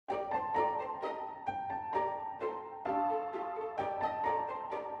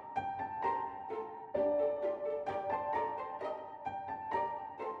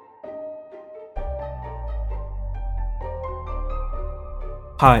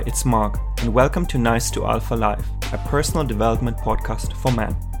Hi, it's Mark, and welcome to Nice to Alpha Life, a personal development podcast for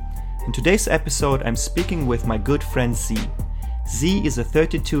men. In today's episode, I'm speaking with my good friend Z. Z is a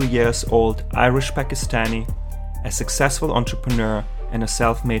 32 years old Irish Pakistani, a successful entrepreneur, and a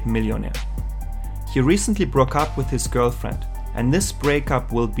self-made millionaire. He recently broke up with his girlfriend, and this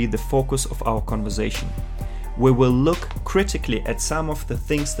breakup will be the focus of our conversation. We will look critically at some of the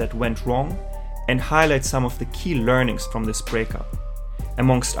things that went wrong and highlight some of the key learnings from this breakup.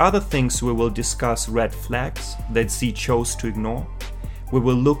 Amongst other things, we will discuss red flags that Z chose to ignore. We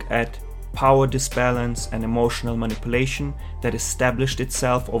will look at power disbalance and emotional manipulation that established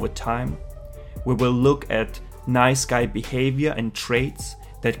itself over time. We will look at nice guy behavior and traits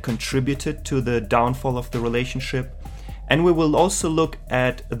that contributed to the downfall of the relationship. And we will also look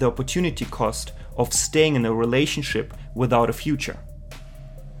at the opportunity cost of staying in a relationship without a future.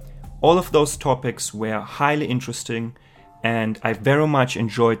 All of those topics were highly interesting, and I very much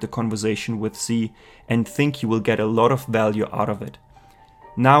enjoyed the conversation with Z and think you will get a lot of value out of it.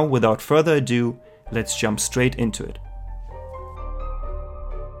 Now, without further ado, let's jump straight into it.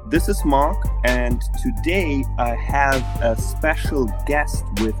 This is Mark, and today I have a special guest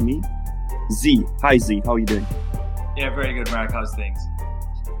with me, Z. Hi Z, how are you doing? Yeah, very good, Mark. How's things?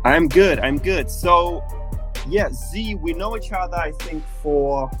 I'm good. So, yeah, Z, we know each other, I think,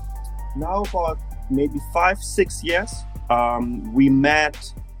 for now about maybe 5-6 years. We met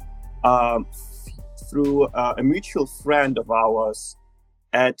through a mutual friend of ours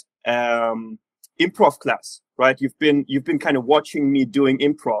at improv class, right? You've been kind of watching me doing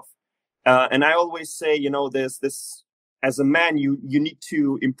improv, and I always say, there's this, as a man, you need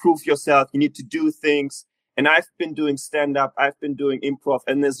to improve yourself, you need to do things. And I've been doing stand-up, I've been doing improv,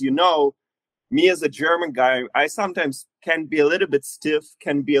 and as you know, me as a German guy, I sometimes can be a little bit stiff,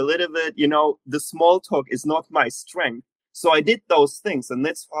 can be a little bit, the small talk is not my strength. So I did those things, and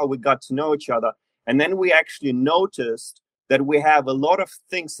that's how we got to know each other. And then we actually noticed that we have a lot of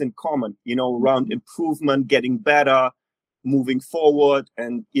things in common, around improvement, getting better, moving forward,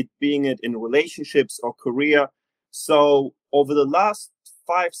 and it in relationships or career. So over the last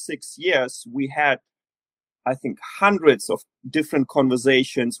 5-6 years, we had, I think, hundreds of different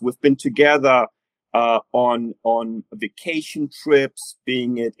conversations. We've been together on vacation trips,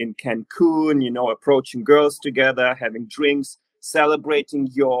 being it in Cancun, approaching girls together, having drinks, celebrating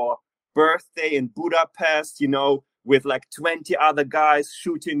your birthday in Budapest, with like 20 other guys,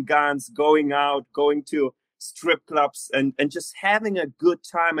 shooting guns, going out, going to strip clubs, and just having a good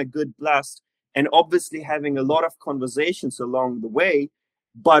time, a good blast, and obviously having a lot of conversations along the way,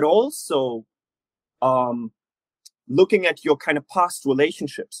 but also looking at your kind of past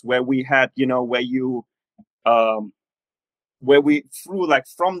relationships where we had, where we through like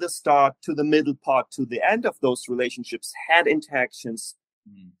from the start to the middle part to the end of those relationships had interactions,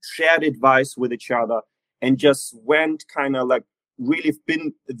 shared advice with each other, and just went kind of like really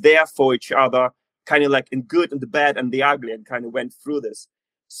been there for each other, kind of like in good and the bad and the ugly, and kind of went through this.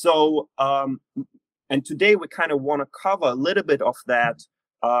 So, and today we kind of want to cover a little bit of that,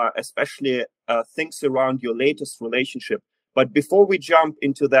 especially things around your latest relationship. But before we jump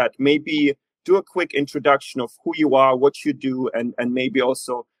into that, maybe do a quick introduction of who you are, what you do, and maybe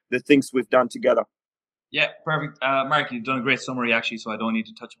also the things we've done together. Yeah, perfect. Mark, you've done a great summary, actually, so I don't need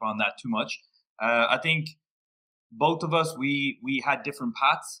to touch upon that too much. I think both of us, we had different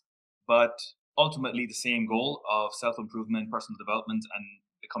paths, but ultimately the same goal of self-improvement, personal development, and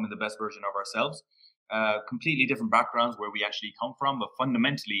becoming the best version of ourselves. Completely different backgrounds where we actually come from, but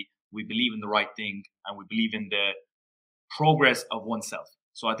fundamentally we believe in the right thing and we believe in the progress of oneself.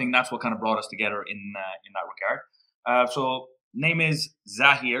 So I think that's what kind of brought us together in that regard. So name is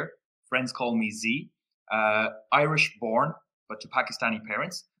Zahir. Friends call me Z. Irish born, but to Pakistani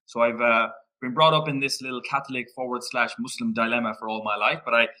parents. So I've been brought up in this little Catholic / Muslim dilemma for all my life,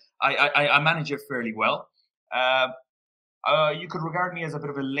 but I manage it fairly well. You could regard me as a bit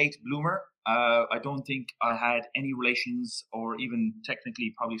of a late bloomer. I don't think I had any relations or even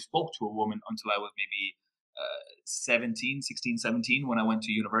technically probably spoke to a woman until I was maybe 16, 17 when I went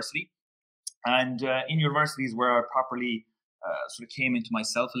to university. And in university is where I properly sort of came into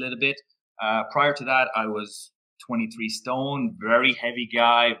myself a little bit. Prior to that, I was 23 stone, very heavy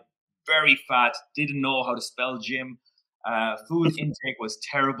guy, very fat, didn't know how to spell gym. Food intake was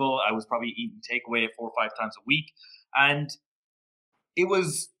terrible. I was probably eating takeaway 4 or 5 times a week. And it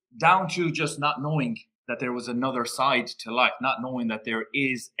was down to just not knowing that there was another side to life, not knowing that there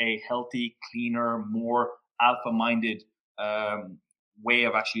is a healthy, cleaner, more alpha-minded way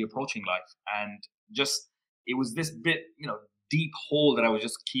of actually approaching life. And just, it was this bit, deep hole that I was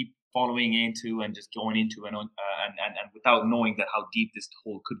just keep following into and just going into and without knowing that how deep this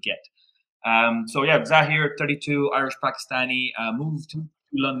hole could get. So yeah, Zahir, 32, Irish Pakistani, moved to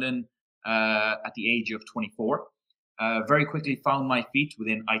London at the age of 24. Very quickly found my feet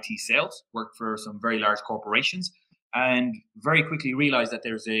within IT sales, worked for some very large corporations, and very quickly realized that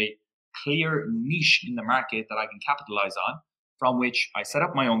there's a clear niche in the market that I can capitalize on, from which I set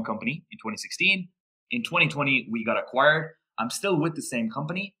up my own company in 2016. In 2020, we got acquired. I'm still with the same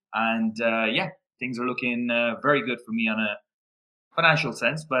company, and yeah, things are looking very good for me on a financial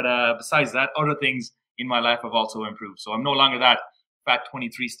sense. But besides that, other things in my life have also improved. So I'm no longer that fat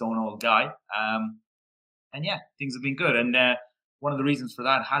 23 stone old guy. And yeah, things have been good. And one of the reasons for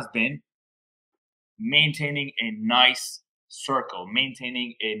that has been maintaining a nice circle,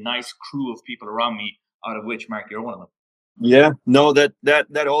 maintaining a nice crew of people around me, out of which, Mark, you're one of them. Yeah, no,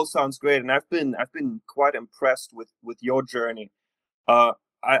 that all sounds great, and I've been quite impressed with your journey.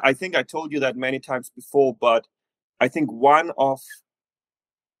 I think I told you that many times before, but I think one of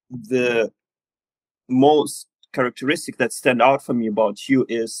the most characteristic that stand out for me about you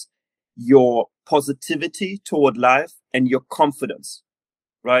is your positivity toward life and your confidence,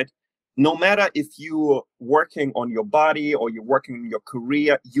 right? No matter if you're working on your body or you're working on your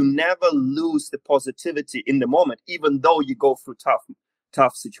career, you never lose the positivity in the moment, even though you go through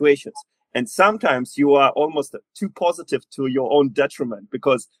tough situations. And sometimes you are almost too positive to your own detriment,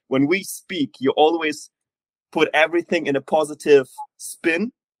 because when we speak, you always put everything in a positive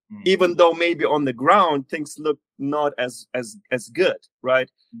spin, even though maybe on the ground things look not as good, right?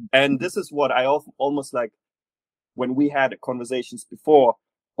 And this is what I almost like when we had conversations before,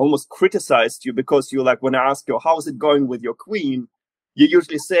 almost criticized you, because you're like, when I ask you how's it going with your queen, you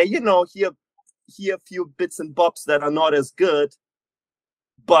usually say, here a few bits and bobs that are not as good,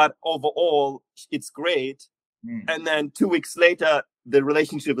 but overall it's great. And then 2 weeks later the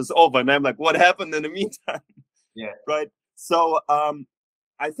relationship is over, and I'm like, what happened in the meantime? Yeah. Right. So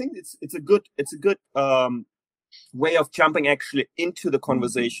I think it's a good way of jumping actually into the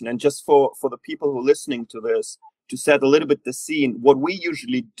conversation. And just for the people who are listening to this, to set a little bit the scene, what we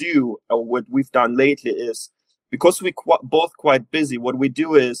usually do, or what we've done lately, is, because we're both quite busy, what we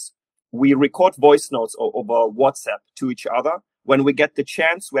do is we record voice notes over WhatsApp to each other. When we get the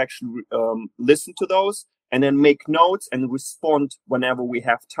chance, we actually listen to those and then make notes and respond whenever we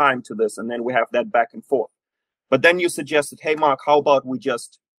have time to this. And then we have that back and forth. But then you suggested, hey, Mark, how about we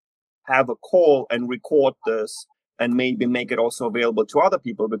just have a call and record this and maybe make it also available to other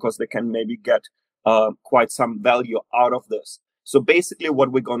people, because they can maybe get quite some value out of this. So basically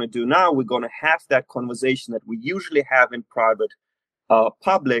what we're going to do now, we're going to have that conversation that we usually have in private,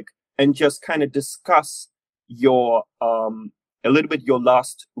 public, and just kind of discuss your a little bit your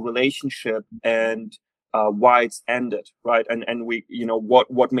last relationship and why it's ended, right? And we,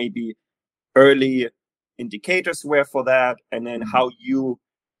 what maybe early indicators were for that, and then how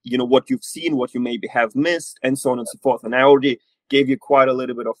what you've seen, what you maybe have missed, and so on and so forth. And I already gave you quite a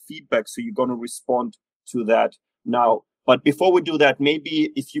little bit of feedback, so you're going to respond to that now. But before we do that,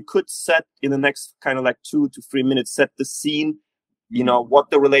 maybe if you could set in the next kind of like 2 to 3 minutes, set the scene, what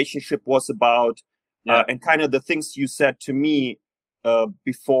the relationship was about, and kind of the things you said to me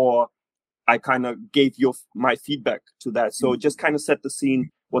before I kind of gave you my feedback to that. So just kind of set the scene,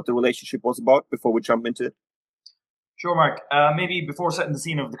 what the relationship was about, before we jump into it. Sure, Mark. Maybe before setting the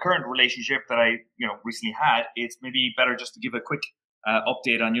scene of the current relationship that I, recently had, it's maybe better just to give a quick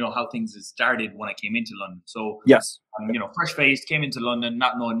update on, how things had started when I came into London. So, yes, fresh faced, came into London,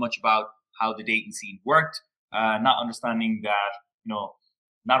 not knowing much about how the dating scene worked, not understanding that,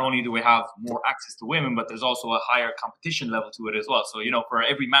 not only do we have more access to women, but there's also a higher competition level to it as well. So, for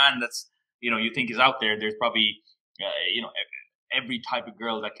every man that's, you think is out there, there's probably, every type of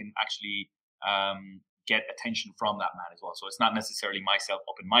girl that can actually get attention from that man as well. So it's not necessarily myself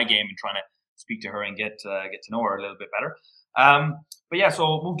up in my game and trying to speak to her and get to know her a little bit better. But yeah,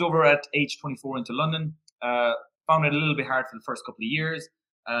 so moved over at age 24 into London. Found it a little bit hard for the first couple of years.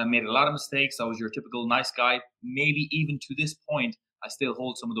 Made a lot of mistakes. I was your typical nice guy. Maybe even to this point, I still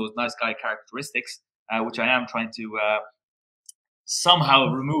hold some of those nice guy characteristics, which I am trying to somehow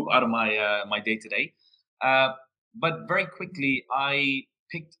remove out of my day to day. But very quickly, I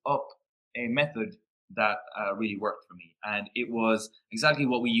picked up a method that really worked for me, and it was exactly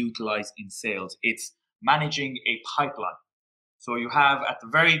what we utilize in sales. It's managing a pipeline. So you have at the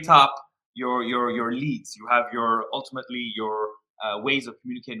very top your leads. You have your ways of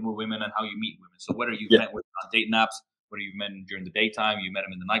communicating with women and how you meet women. So whether you've met with on dating apps, whether you've met them during the daytime, you met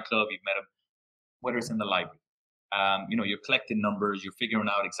them in the nightclub, you've met them, whether it's in the library. You're collecting numbers, you're figuring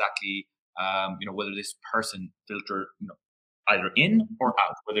out exactly, whether this person filter, either in or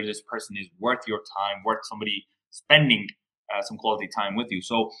out, whether this person is worth your time, worth somebody spending some quality time with you.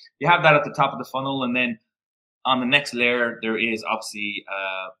 So you have that at the top of the funnel, and then on the next layer, there is obviously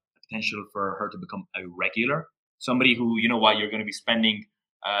potential for her to become a regular, somebody who, you know what, you're going to be spending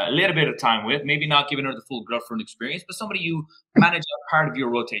a little bit of time with, maybe not giving her the full girlfriend experience, but somebody you manage a part of your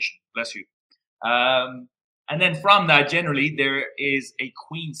rotation. Bless you. And then from that, generally, there is a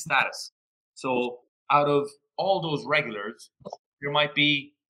queen status. So out of all those regulars, there might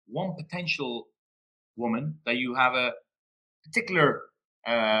be one potential woman that you have a particular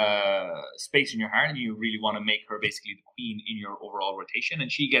space in your heart, and you really want to make her basically the queen in your overall rotation,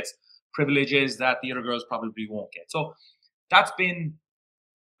 and she gets privileges that the other girls probably won't get. So that's been,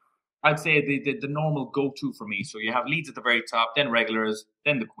 I'd say, the normal go-to for me. So you have leads at the very top, then regulars,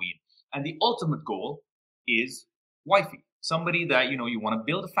 then the queen. And the ultimate goal is wifey, somebody that, you know, you want to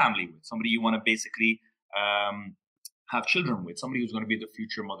build a family with, somebody you want to basically have children with, somebody who's going to be the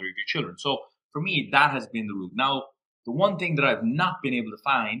future mother of your children. So for me, that has been the route. Now, the one thing that I've not been able to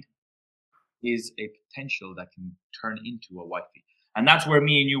find is a potential that can turn into a wifey. And that's where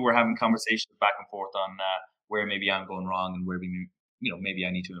me and you were having conversations back and forth on where maybe I'm going wrong and where maybe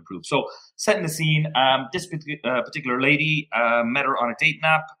I need to improve. So setting the scene, this particular lady, met her on a dating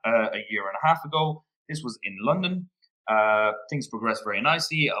app a year and a half ago. This was in London. Things progressed very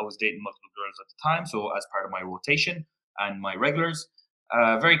nicely. I was dating multiple girls at the time, so as part of my rotation and my regulars,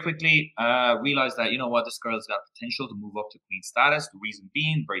 very quickly realized that, you know what, this girl's got potential to move up to queen status. The reason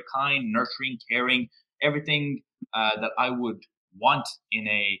being, very kind, nurturing, caring, everything that I would want in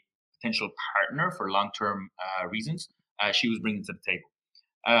a potential partner for long-term reasons. She was bringing to the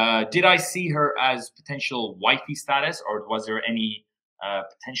table. Did I see her as potential wifey status, or was there any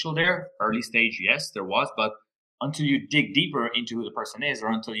potential there? Early stage, yes, there was. But until you dig deeper into who the person is, or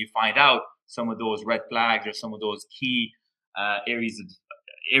until you find out some of those red flags or some of those key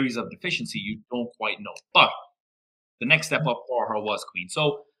areas of deficiency, you don't quite know. But the next step up for her was queen.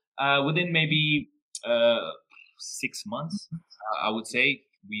 So within maybe 6 months, I would say,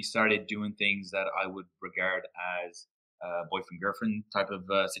 we started doing things that I would regard as boyfriend girlfriend type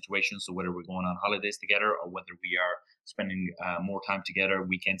of situation. So whether we're going on holidays together, or whether we are spending more time together,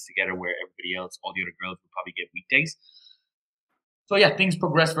 weekends together, where everybody else, all the other girls, would probably get weekdays. So yeah, things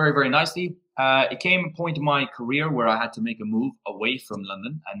progressed very, very nicely. It came a point in my career where I had to make a move away from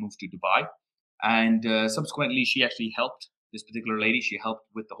London and move to Dubai. And subsequently, she actually helped, this particular lady. She helped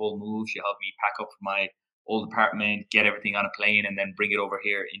with the whole move. She helped me pack up my old apartment, get everything on a plane, and then bring it over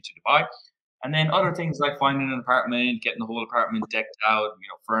here into Dubai. And then other things like finding an apartment, getting the whole apartment decked out,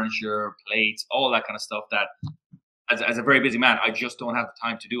 furniture, plates, all that kind of stuff that, as a very busy man, I just don't have the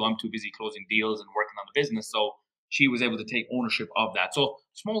time to do. I'm too busy closing deals and working on the business. So she was able to take ownership of that. So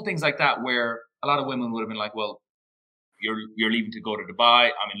small things like that, where a lot of women would have been like, well, you're leaving to go to Dubai.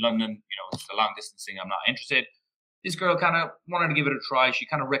 I'm in London. It's a long distance thing. I'm not interested. This girl kind of wanted to give it a try. She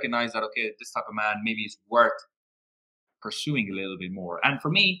kind of recognized that, okay, this type of man, maybe it's worth pursuing a little bit more. And for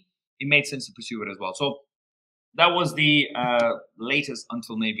me, it made sense to pursue it as well. So that was the latest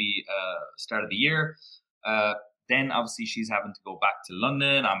until maybe start of the year. Then obviously she's having to go back to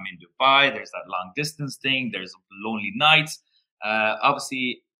London. I'm in Dubai. There's that long distance thing. There's lonely nights.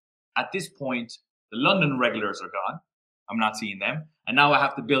 Obviously, at this point, the London regulars are gone. I'm not seeing them. And now I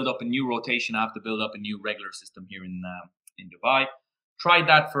have to build up a new rotation. I have to build up a new regular system here in Dubai. Tried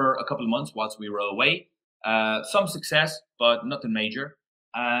that for a couple of months whilst we were away. Some success, but nothing major.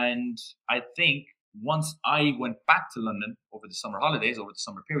 And I think once I went back to London over the summer holidays, over the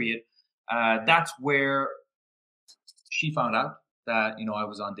summer period, that's where she found out that, I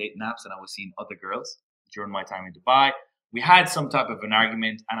was on dating apps and I was seeing other girls during my time in Dubai. We had some type of an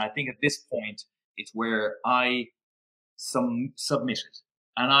argument. And I think at this point, it's where I submitted.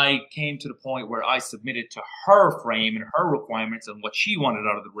 And I came to the point where I submitted to her frame and her requirements and what she wanted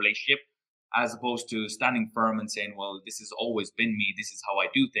out of the relationship, as opposed to standing firm and saying, well, this has always been me. This is how I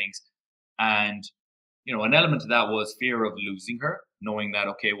do things. And, an element of that was fear of losing her, knowing that,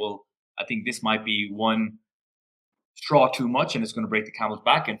 okay, well, I think this might be one straw too much and it's going to break the camel's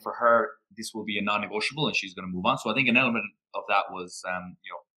back. And for her, this will be a non-negotiable and she's going to move on. So I think an element of that was,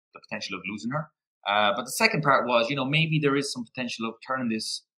 the potential of losing her. But the second part was, maybe there is some potential of turning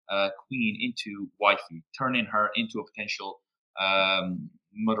this queen into wifey, turning her into a potential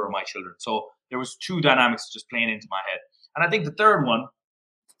mother of my children. So there was two dynamics just playing into my head. And I think the third one,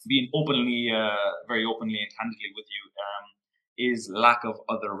 being openly, very openly and candidly with you, is lack of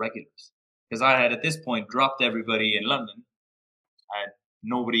other regulars. Because I had at this point dropped everybody in London. I had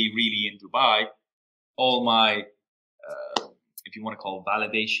nobody really in Dubai. All my, if you want to call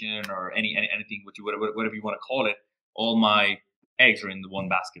validation or anything, whatever you want to call it, all my eggs are in the one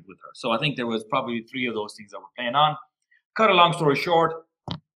basket with her. So I think there was probably 3 of those things that were playing on. Cut a long story short,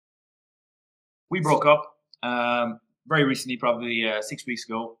 we broke up very recently, probably 6 weeks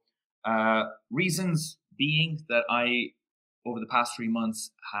ago. Reasons being that I, over the past 3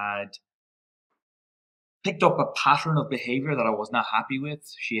 months, had picked up a pattern of behavior that I was not happy with.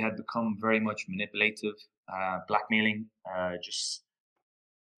 She had become very much manipulative, blackmailing, just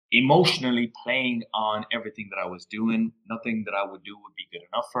emotionally playing on everything that I was doing. Nothing that I would do would be good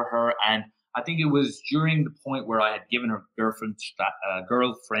enough for her. And I think it was during the point where I had given her girlfriend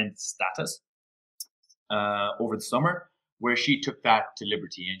status over the summer, where she took that to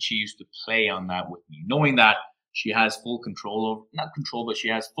liberty, and she used to play on that with me, knowing that she has full control over, not control, but she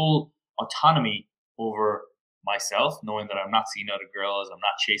has full autonomy over myself, knowing that I'm not seeing other girls, I'm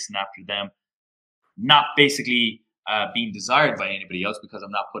not chasing after them, not basically being desired by anybody else because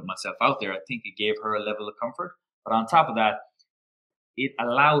I'm not putting myself out there. I think it gave her a level of comfort. But on top of that, it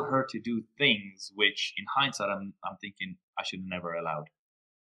allowed her to do things which, in hindsight, I'm thinking I should have never allowed.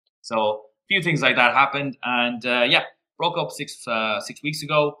 So a few things like that happened, and broke up 6 weeks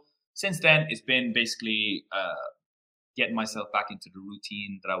ago. Since then, it's been basically getting myself back into the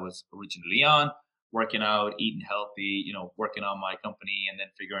routine that I was originally on, working out, eating healthy, working on my company, and then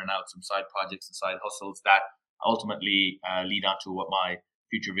figuring out some side projects and side hustles that ultimately lead on to what my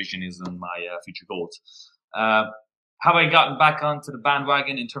future vision is and my future goals. Have I gotten back onto the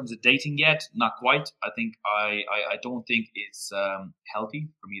bandwagon in terms of dating yet? Not quite. I think I don't think it's healthy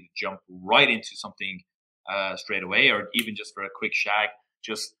for me to jump right into something straight away, or even just for a quick shag,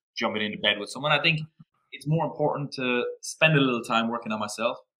 just jumping into bed with someone. I think it's more important to spend a little time working on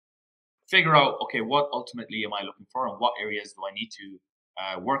myself, figure out, okay, what ultimately am I looking for, and what areas do I need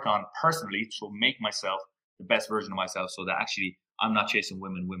to work on personally to make myself the best version of myself, so that actually I'm not chasing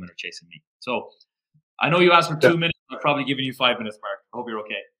women, women are chasing me. So I know you asked for 2 minutes. I've probably given you 5 minutes, Mark. I hope you're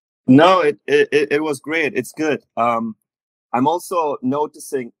okay. No, it was great. It's good. I'm also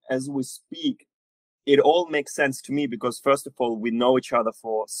noticing as we speak, it all makes sense to me because first of all, we know each other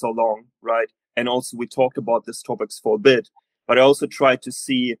for so long, right? And also we talked about these topics for a bit, but I also try to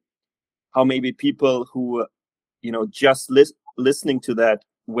see how maybe people who, just listening to that,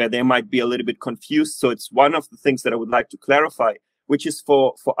 where they might be a little bit confused. So it's one of the things that I would like to clarify, which is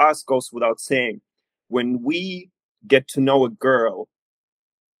for us, goes without saying. When we get to know a girl,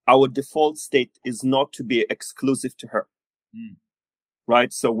 our default state is not to be exclusive to her,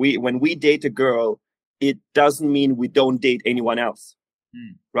 right? So when we date a girl, it doesn't mean we don't date anyone else,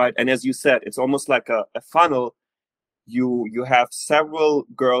 right? And as you said, it's almost like a funnel. You have several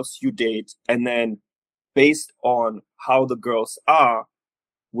girls you date, and then based on how the girls are,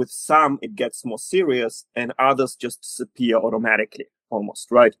 with some it gets more serious and others just disappear automatically,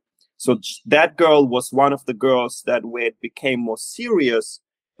 almost, right? So that girl was one of the girls that where it became more serious,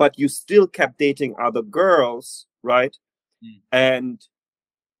 but you still kept dating other girls, right? And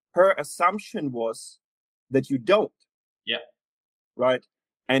her assumption was that you don't. Yeah. Right.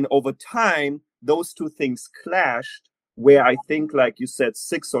 And over time, those two things clashed, where I think, like you said,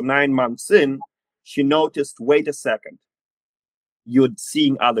 6 or 9 months in, she noticed, wait a second, you're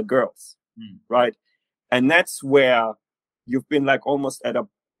seeing other girls, right? And that's where you've been like almost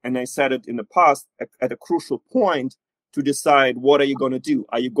and I said it in the past, at a crucial point to decide, what are you going to do?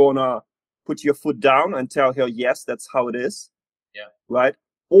 Are you going to put your foot down and tell her, yes, that's how it is? Yeah. Right?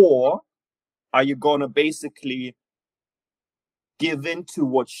 Or are you going to basically give in to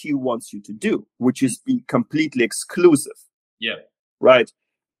what she wants you to do, which is be completely exclusive? Yeah. Right?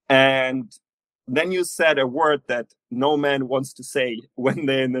 And then you said a word that no man wants to say when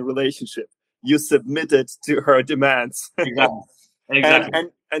they're in a relationship. You submitted to her demands. Exactly.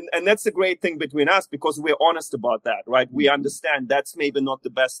 And that's a great thing between us, because we're honest about that, right? We understand that's maybe not the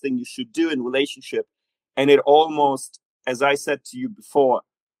best thing you should do in relationship. And it almost, as I said to you before,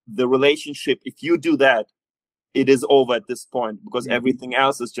 the relationship, if you do that, it is over at this point, because everything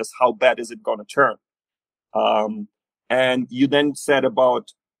else is just, how bad is it going to turn? And you then said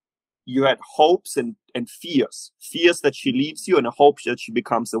about, you had hopes and fears that she leaves you, and a hope that she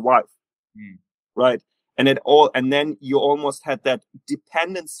becomes a wife, right? And then you almost had that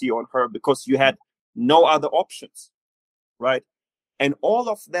dependency on her because you had no other options, right? And all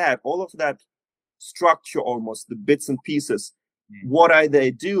of that structure, almost the bits and pieces, what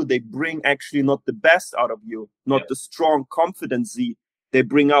they do? They bring actually not the best out of you, not the strong confidence Z. They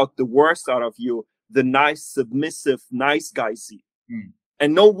bring out the worst out of you, the nice, submissive, nice guy Z.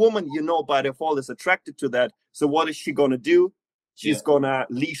 And no woman, by default is attracted to that. So what is she going to do? She's going to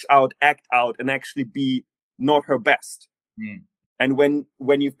leash out, act out, and actually be not her best. And when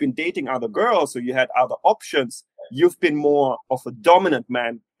you've been dating other girls, or you had other options, you've been more of a dominant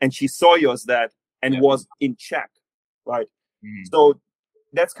man, and she saw you as that and was in check, right? So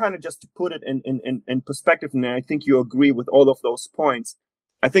that's kind of just to put it in perspective, and I think you agree with all of those points.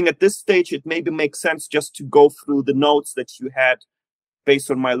 I think at this stage, it maybe makes sense just to go through the notes that you had based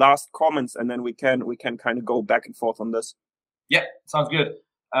on my last comments, and then we can kind of go back and forth on this. Yeah, sounds good.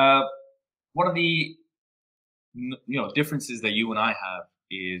 One of the differences that you and I have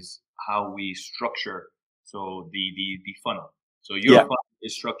is how we structure the funnel. So your funnel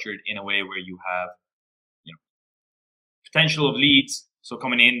is structured in a way where you have potential of leads, so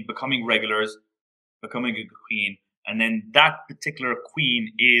coming in, becoming regulars, becoming a queen, and then that particular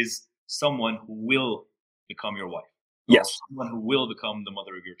queen is someone who will become your wife. Yes, someone who will become the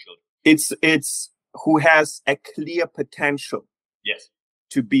mother of your children. It's who has a clear potential. Yes.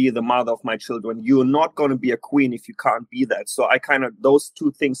 To be the mother of my children. You're not going to be a queen if you can't be that. So I kind of, those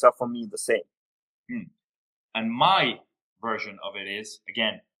two things are for me the same. And my version of it is,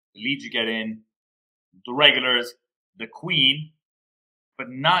 again, the leads you get in, the regulars, the queen, but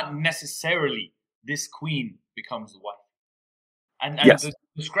not necessarily this queen becomes the wife. And the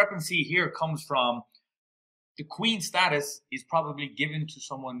discrepancy here comes from the queen status is probably given to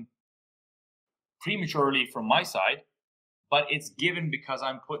someone prematurely from my side, but it's given because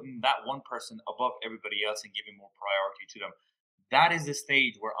I'm putting that one person above everybody else and giving more priority to them. That is the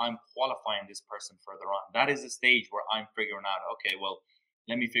stage where I'm qualifying this person further on. That is the stage where I'm figuring out, okay, well,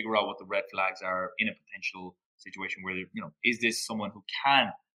 let me figure out what the red flags are in a potential situation where, is this someone who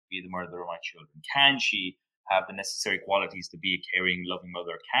can be the mother of my children? Can she have the necessary qualities to be a caring, loving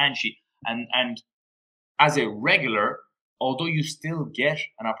mother? Can she? And as a regular, although you still get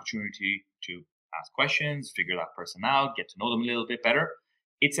an opportunity to ask questions, figure that person out, get to know them a little bit better,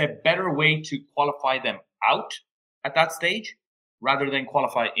 it's a better way to qualify them out at that stage rather than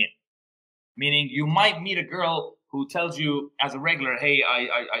qualify in. Meaning you might meet a girl who tells you as a regular, hey,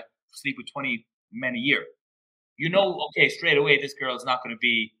 I sleep with 20 men a year. Okay, straight away, this girl is not going to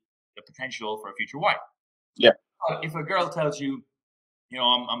be the potential for a future wife. Yeah. But if a girl tells you,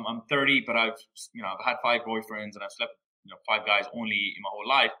 I'm 30, but I've had 5 boyfriends and I've slept with 5 guys only in my whole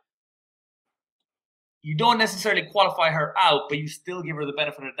life, you don't necessarily qualify her out, but you still give her the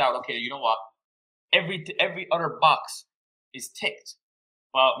benefit of the doubt. Okay, you know what? Every other box is ticked,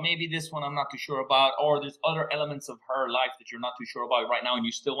 but maybe this one I'm not too sure about, or there's other elements of her life that you're not too sure about right now, and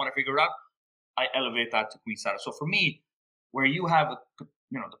you still want to figure it out. I elevate that to queen status. So for me, where you have the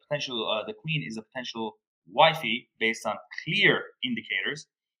potential, the queen is a potential wifey based on clear indicators.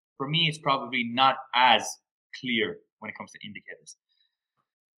 For me, it's probably not as clear when it comes to indicators,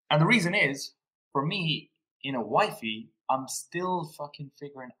 and the reason is, for me, in a wifey, I'm still fucking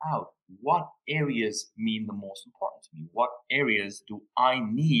figuring out what areas mean the most important to me. What areas do I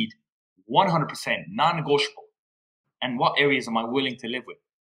need 100% non-negotiable? And what areas am I willing to live with?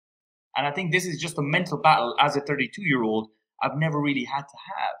 And I think this is just a mental battle as a 32-year-old I've never really had to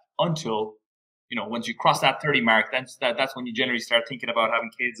have until, once you cross that 30 mark, that's when you generally start thinking about having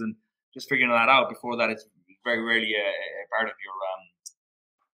kids and just figuring that out. Before that, it's very rarely a part of your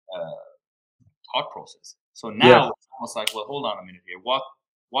thought process. So now it's almost like, well, hold on a minute here.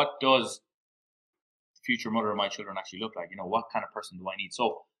 What does the future mother of my children actually look like? What kind of person do I need?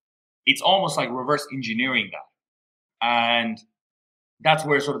 So it's almost like reverse engineering that. And that's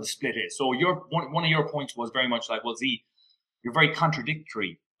where sort of the split is. So one of your points was very much like, well, Z, you're very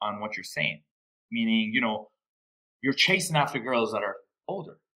contradictory on what you're saying. Meaning, you're chasing after girls that are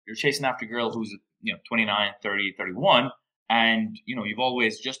older. You're chasing after a girl who's, 29, 30, 31. And, you've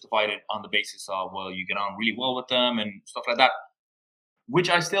always justified it on the basis of, well, you get on really well with them and stuff like that, which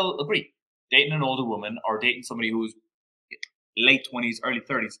I still agree. Dating an older woman or dating somebody who's late 20s, early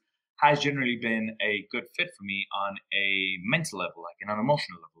 30s has generally been a good fit for me on a mental level, like on an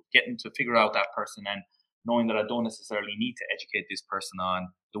emotional level, getting to figure out that person and knowing that I don't necessarily need to educate this person on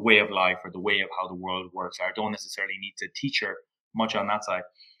the way of life or the way of how the world works. I don't necessarily need to teach her much on that side.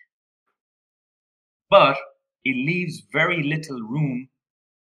 But it leaves very little room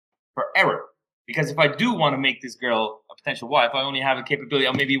for error. Because if I do want to make this girl a potential wife, I only have a capability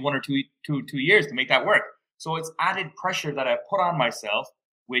of maybe 1 or 2 years to make that work. So it's added pressure that I put on myself,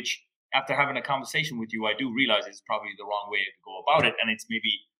 which after having a conversation with you, I do realize is probably the wrong way to go about it. And it's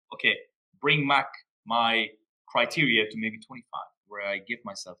maybe, okay, bring back my criteria to maybe 25, where I give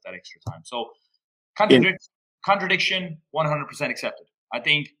myself that extra time. So contradiction, 100% accepted. I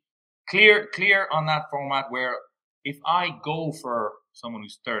think clear on that format where if I go for someone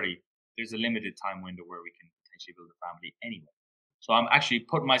who's 30, there's a limited time window where we can potentially build a family anyway. So I'm actually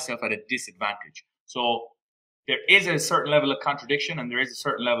putting myself at a disadvantage. So there is a certain level of contradiction and there is a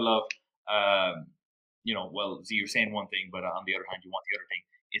certain level of well, Z, you're saying one thing, but on the other hand, you want the other thing.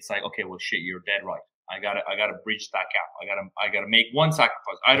 It's like, okay, well, shit, you're dead right. I gotta bridge that gap. I gotta make one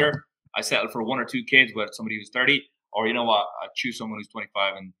sacrifice. Either I settle for 1 or 2 kids with somebody who's 30, or you know what, I choose someone who's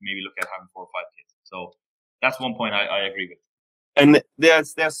 25 and maybe look at having 4 or 5 kids. So that's one point I agree with. And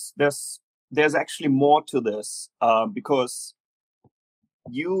there's actually more to this, because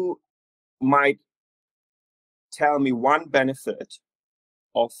you might tell me one benefit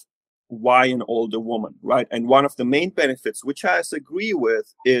of why an older woman, right? And one of the main benefits, which I agree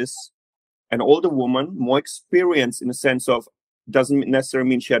with, is an older woman, more experience in the sense of, doesn't necessarily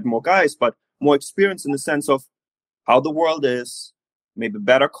mean she had more guys, but more experience in the sense of how the world is, maybe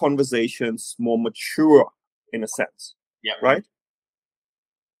better conversations, more mature in a sense. Yeah. Right?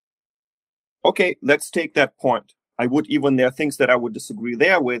 Okay, let's take that point. There are things that I would disagree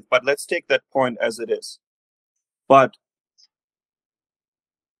there with, but let's take that point as it is. But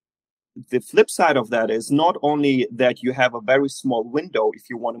the flip side of that is not only that you have a very small window if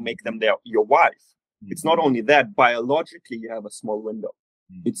you want to make them your wife. Mm-hmm. It's not only that biologically you have a small window.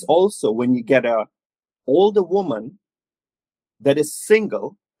 Mm-hmm. It's also when you get a older woman that is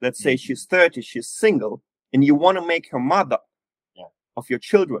single, let's say she's 30, she's single, and you want to make her mother of your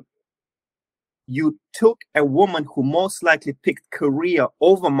children. You took a woman who most likely picked career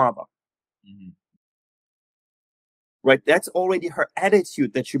over mother. Mm-hmm. Right? That's already her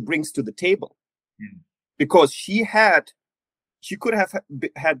attitude that she brings to the table. Mm. Because she could have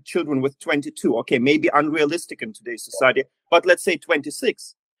had children with 22. Okay, maybe unrealistic in today's society, but let's say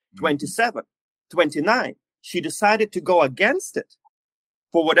 26, 27, 29. She decided to go against it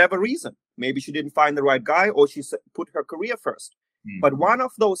for whatever reason. Maybe she didn't find the right guy, or she put her career first. Mm. But one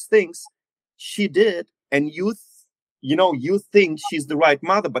of those things she did, and you think she's the right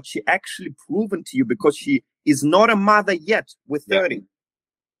mother, but she actually proven to you, because she is not a mother yet with 30,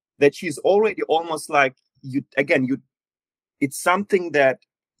 that she's already almost like it's something that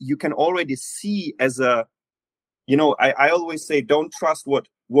you can already see as a, I always say, don't trust what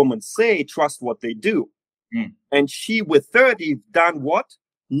women say, trust what they do. Mm. And she with 30 done what?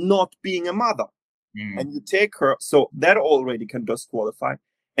 Not being a mother. Mm. And you take her, so that already can disqualify.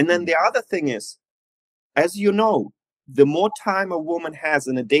 And then the other thing is, as you know, the more time a woman has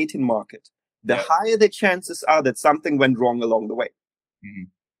in a dating market, the higher the chances are that something went wrong along the way.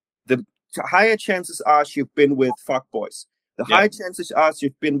 Mm-hmm. The higher chances are she's been with fuckboys. The higher chances are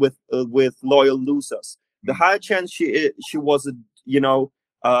she's been with loyal losers. The higher chance she was,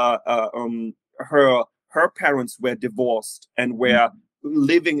 her parents were divorced and were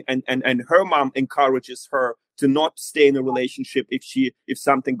living, and her mom encourages her to not stay in a relationship if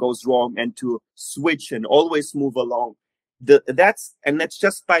something goes wrong, and to switch and always move along. That's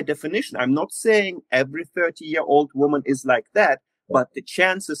just by definition. I'm not saying every 30-year-old woman is like that, but the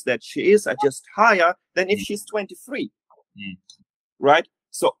chances that she is are just higher than if she's 23. Mm. Right?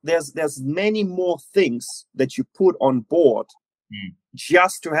 So there's many more things that you put on board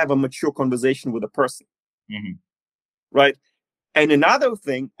just to have a mature conversation with a person. Mm-hmm. Right? And another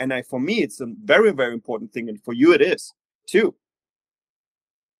thing, and for me, it's a very, very important thing, and for you it is too.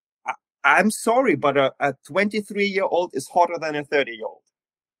 I'm sorry, but a 23-year-old is hotter than a 30-year-old.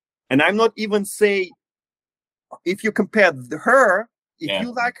 And I'm not even saying, if you compare her, if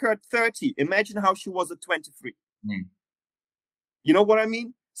you like her at 30, imagine how she was at 23. Mm. You know what I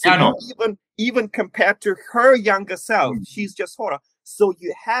mean? So even compared to her younger self, she's just hotter. So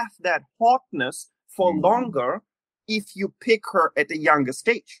you have that hotness for longer if you pick her at a younger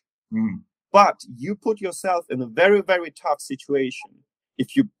stage. Mm. But you put yourself in a very, very tough situation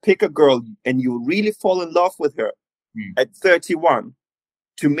if you pick a girl and you really fall in love with her at 31,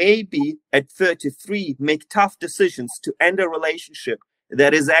 to maybe at 33 make tough decisions to end a relationship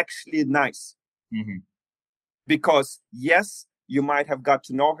that is actually nice. Mm-hmm. Because yes, you might have got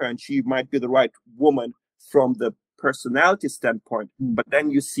to know her and she might be the right woman from the personality standpoint, but then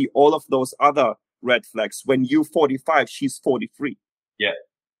you see all of those other red flags. When you're 45, she's 43. Yeah.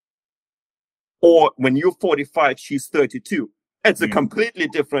 Or when you're 45, she's 32. It's a completely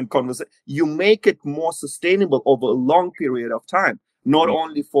different conversation. You make it more sustainable over a long period of time, not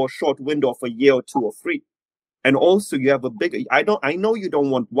only for a short window of a year or 2 or 3. And also you have a bigger, I know you don't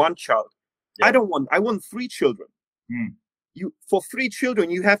want one child. Yeah. I want 3 children. For 3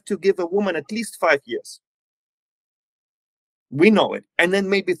 children, you have to give a woman at least 5 years. We know it. And then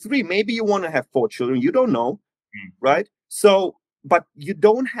maybe 3, maybe you want to have 4 children. You don't know, right? So, but you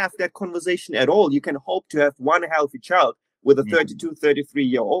don't have that conversation at all. You can hope to have one healthy child with a 32,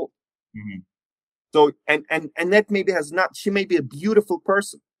 33-year-old. Mm-hmm. So, and that maybe she may be a beautiful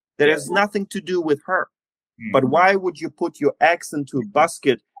person. That has nothing to do with her. Mm-hmm. But why would you put your eggs into a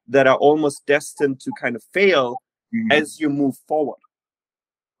basket that are almost destined to kind of fail Mhm. as you move forward.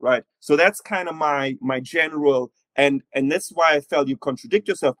 Right. So that's kind of my general, and that's why I felt you contradict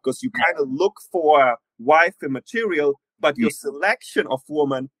yourself, because you kind of look for wifey material, but your selection of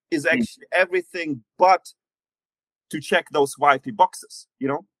woman is actually everything but to check those wifey boxes, you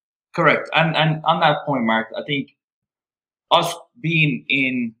know? Correct. And on that point, Mark, I think us being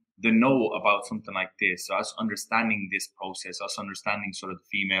in the know about something like this, us understanding this process, us understanding sort of the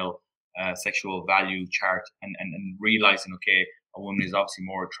female sexual value chart, and realizing, okay, a woman is obviously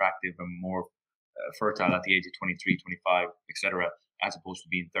more attractive and more fertile at the age of 23, 25, etc., as opposed to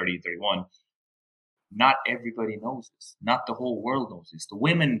being 30, 31. Not everybody knows this. Not the whole world knows this. The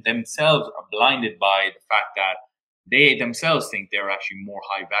women themselves are blinded by the fact that they themselves think they're actually more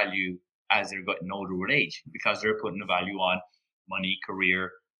high value as they're getting older with age, because they're putting a value on money,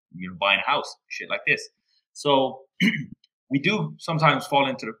 career, buying a house, shit like this. So we do sometimes fall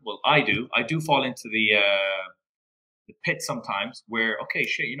into I do fall into the pit sometimes where, okay,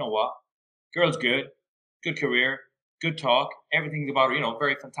 shit, you know what? Girl's good career, good talk, everything about her,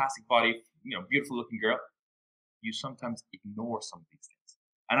 very fantastic body, beautiful looking girl. You sometimes ignore some of these things.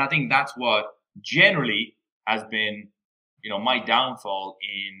 And I think that's what generally has been, my downfall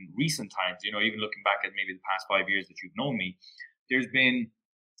in recent times, even looking back at maybe the past 5 years that you've known me, there's been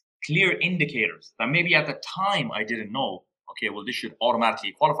clear indicators that maybe at the time I didn't know, okay, well, this should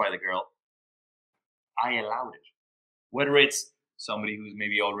automatically qualify the girl. I allowed it. Whether it's somebody who's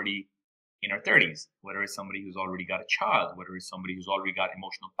maybe already in her 30s, whether it's somebody who's already got a child, whether it's somebody who's already got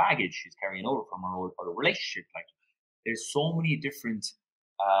emotional baggage she's carrying over from her other relationship. Like, there's so many different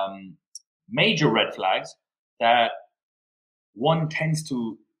major red flags that one tends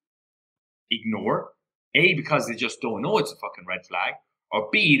to ignore, A, because they just don't know it's a fucking red flag, or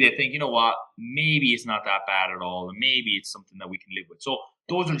B, they think, you know what, maybe it's not that bad at all, and maybe it's something that we can live with. So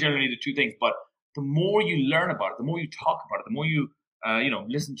those are generally the two things. But the more you learn about it, the more you talk about it, the more you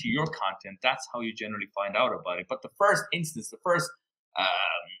listen to your content, that's how you generally find out about it. But the first instance, I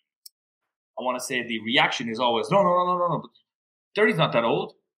want to say the reaction is always, no. But 30's not that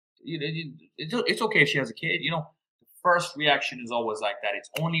old. It's okay if she has a kid. The first reaction is always like that. It's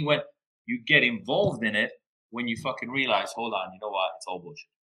only when you get involved in it when you fucking realize, hold on, you know what? It's all bullshit.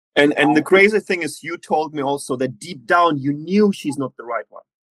 And the crazy thing is, you told me also that deep down you knew she's not the right one.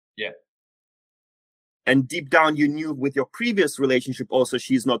 Yeah. And deep down you knew with your previous relationship also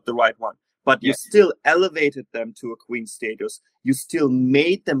she's not the right one. But you still elevated them to a queen status. You still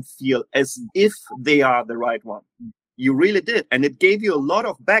made them feel as if they are the right one. You really did. And it gave you a lot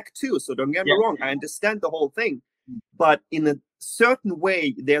of back too. So don't get me wrong. I understand the whole thing. But in a certain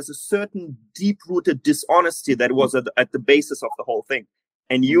way, there's a certain deep-rooted dishonesty that was at the basis of the whole thing.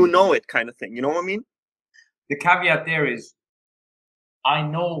 And you know it, kind of thing. You know what I mean? The caveat there is, I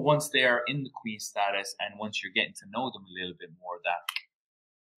know once they are in the queen status and once you're getting to know them a little bit more, that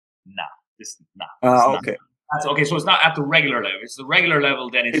okay. That's okay. So it's not at the regular level. It's the regular level.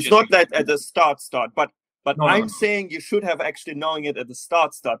 Then it's just not that at the start. But No. I'm saying you should have actually known it at the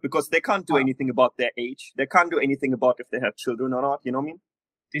start, because they can't do anything about their age. They can't do anything about if they have children or not. You know what I mean?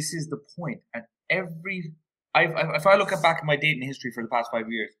 This is the point. And if I look back at my dating history for the past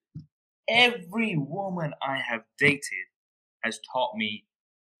 5 years, every woman I have dated has taught me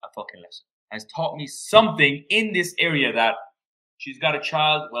a fucking lesson. Has taught me something in this area that she's got a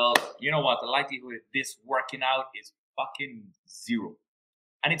child. Well, you know what? The likelihood of this working out is fucking zero.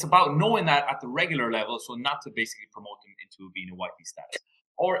 And it's about knowing that at the regular level, so not to basically promote them into being a wifey status.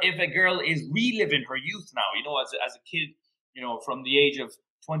 Or if a girl is reliving her youth now, as a kid, from the age of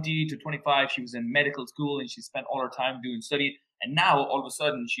 20 to 25, she was in medical school and she spent all her time doing study. And now all of a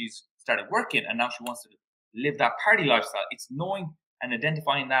sudden she's started working and now she wants to live that party lifestyle. It's knowing and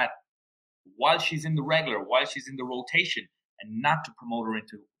identifying that while she's in the regular, while she's in the rotation, and not to promote her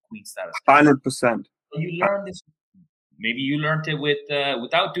into queen status. 100%. You learn this. Maybe you learned it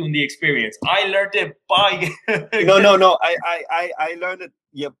without doing the experience. I learned it by No. I learned it.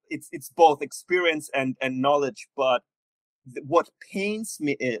 Yeah, it's both experience and knowledge. But what pains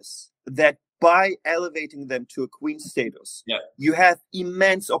me is that by elevating them to a queen status, you have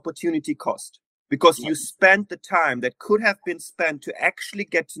immense opportunity cost, because you spent the time that could have been spent to actually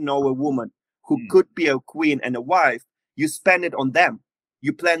get to know a woman who could be a queen and a wife. You spend it on them.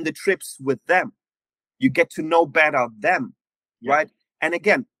 You plan the trips with them. You get to know better them, right? And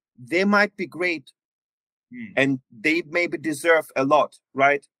again, they might be great and they maybe deserve a lot,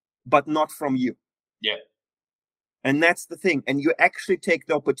 right? But not from you. Yeah. And that's the thing. And you actually take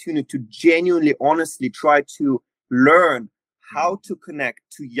the opportunity to genuinely, honestly try to learn how to connect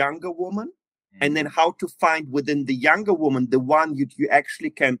to younger women and then how to find within the younger woman the one you actually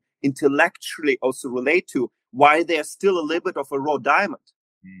can intellectually also relate to, why they're still a little bit of a raw diamond.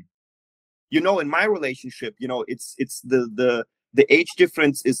 In my relationship, it's the age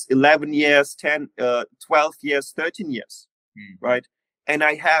difference is 11 years, 10, 12 years, 13 years, right? And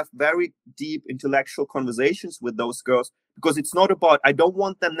I have very deep intellectual conversations with those girls, because it's not about, I don't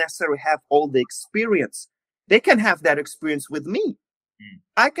want them necessarily have all the experience. They can have that experience with me.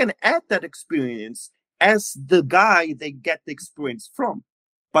 I can add that experience as the guy they get the experience from.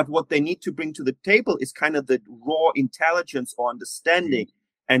 But what they need to bring to the table is kind of the raw intelligence or understanding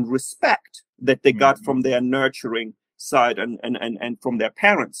and respect that they got from their nurturing side and from their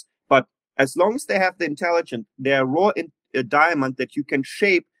parents. But as long as they have the intelligence, they're raw in a diamond that you can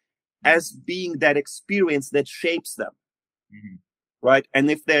shape as being that experience that shapes them. Right? And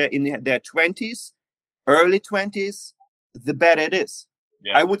if they're in their 20s, early 20s, the better it is.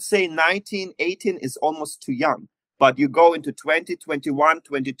 I would say 19, 18 is almost too young. But you go into 20, 21,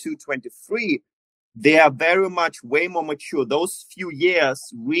 22, 23, they are very much way more mature. Those few years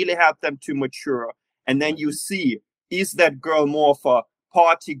really help them to mature. And then you see, is that girl more of a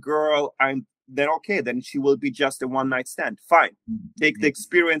party girl? And then, okay, then she will be just a one-night stand. Fine. Take the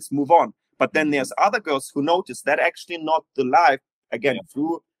experience, move on. But then there's other girls who notice that actually not the life, again,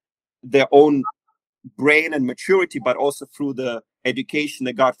 through their own brain and maturity, but also through the education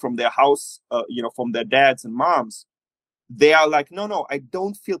they got from their house, from their dads and moms. They are like, no, I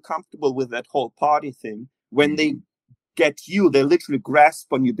don't feel comfortable with that whole party thing. When they get you, they literally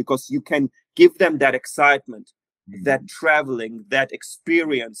grasp on you, because you can give them that excitement, that traveling, that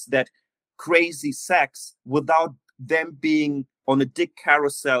experience, that crazy sex, without them being on a dick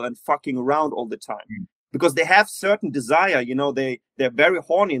carousel and fucking around all the time. Because they have certain desire, they're very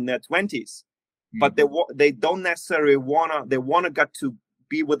horny in their 20s, but they don't necessarily they wanna get to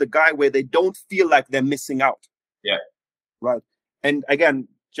be with a guy where they don't feel like they're missing out. Right. And again,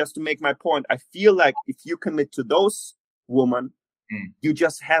 just to make my point, I feel like if you commit to those women, you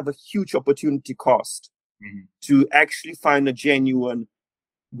just have a huge opportunity cost to actually find a genuine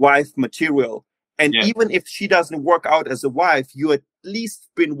wife material. And even if she doesn't work out as a wife, you at least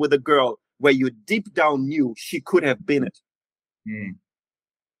been with a girl where you deep down knew she could have been it.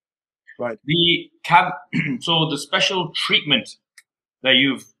 Right. So the special treatment that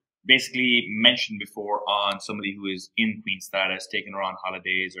you've basically mentioned before on somebody who is in queen status, taking her on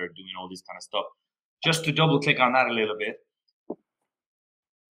holidays or doing all this kind of stuff, just to double click on that a little bit,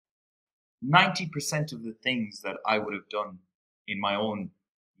 90% of the things that I would have done in my own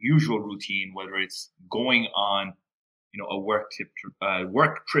usual routine, whether it's going on, a work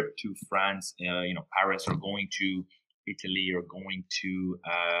trip to France, Paris, or going to Italy, or going to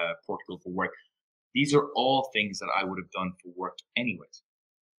Portugal for work, these are all things that I would have done for work anyways.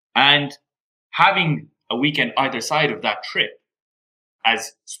 And having a weekend either side of that trip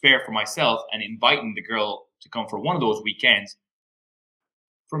as spare for myself and inviting the girl to come for one of those weekends,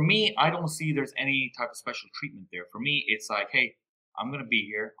 for me, I don't see there's any type of special treatment there. For me, it's like, hey, I'm going to be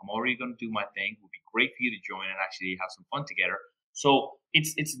here. I'm already going to do my thing. It would be great for you to join and actually have some fun together. So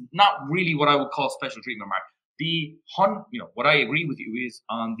it's not really what I would call special treatment, Mark. What I agree with you is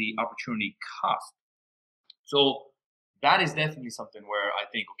on the opportunity cost. So that is definitely something where I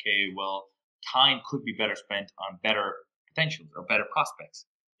think, okay, well, time could be better spent on better potentials or better prospects.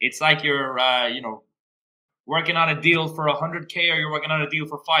 It's like you're, working on a deal for 100K or you're working on a deal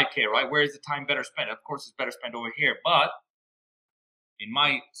for 5K, right? Where is the time better spent? Of course, it's better spent over here. But in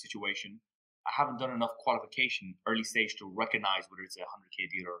my situation, I haven't done enough qualification early stage to recognize whether it's a 100K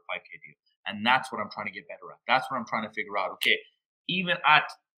deal or a 5K deal. And that's what I'm trying to get better at. That's what I'm trying to figure out. Okay, even at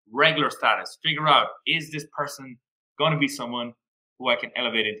regular status, figure out, is this person going to be someone who I can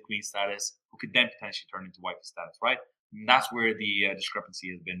elevate into queen status, who could then potentially turn into wifey status, right? And that's where the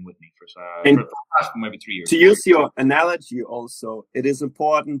discrepancy has been with me for the past maybe 3 years. To use your analogy also, it is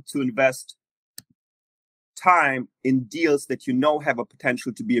important to invest time in deals that have a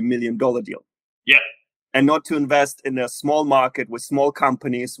potential to be $1 million deal. Yeah. And not to invest in a small market with small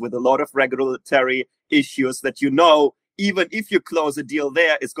companies with a lot of regulatory issues that even if you close a deal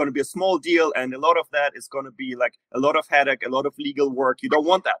there, it's going to be a small deal, and a lot of that is going to be like a lot of headache, a lot of legal work. You don't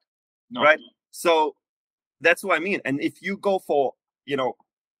want that, right? So that's what I mean. And if you go for,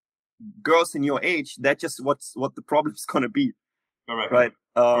 girls in your age, that's just what the problem is going to be. Correct. Right.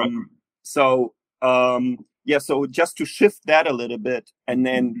 So just to shift that a little bit and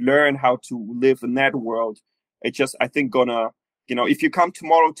then learn how to live in that world, it just, I think if you come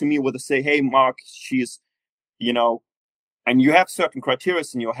tomorrow to me with say, hey, Mark, she's, and you have certain criteria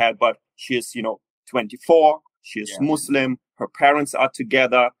in your head, but she is, 24, she is Muslim, her parents are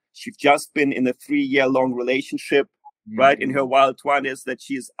together, She's just been in a 3-year long relationship, right? In her wild 20s that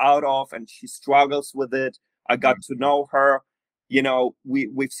she's out of, and she struggles with it. I got to know her. You know,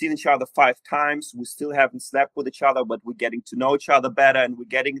 we've seen each other 5 times. We still haven't slept with each other, but we're getting to know each other better, and we're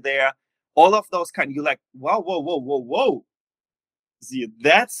getting there. All of those kind, you're like, wow, whoa, whoa, whoa, whoa. See,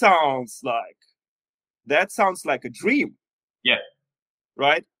 that sounds like a dream. Yeah.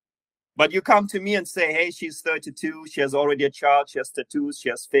 Right? But you come to me and say, hey, she's 32, she has already a child, she has tattoos, she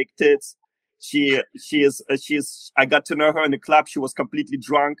has fake tits. I got to know her in the club. She was completely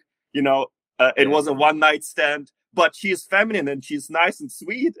drunk. You know, it was a one night stand, but she is feminine and she's nice and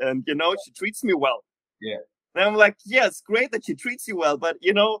sweet. And, you know, she treats me well. Yeah. And I'm like, yeah, it's great that she treats you well. But,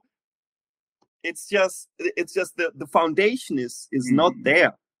 you know, it's just the foundation is not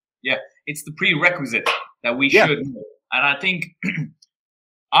there. Yeah. It's the prerequisite that we should know. And I think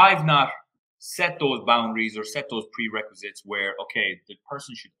I've not set those boundaries or set those prerequisites where, okay, the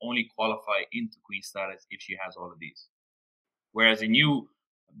person should only qualify into queen status if she has all of these. Whereas in you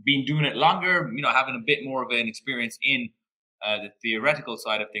being doing it longer, you know, having a bit more of an experience in the theoretical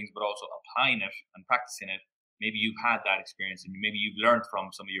side of things, but also applying it and practicing it, maybe you've had that experience and maybe you've learned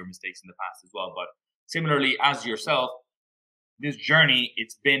from some of your mistakes in the past as well. But similarly, as yourself, this journey,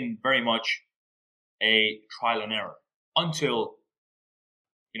 it's been very much a trial and error until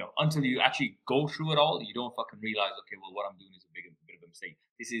you actually go through it all. You don't fucking realize, okay, well, what I'm doing is a bit of a mistake.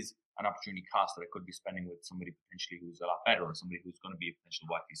 This is an opportunity cost that I could be spending with somebody potentially who's a lot better or somebody who's going to be a potential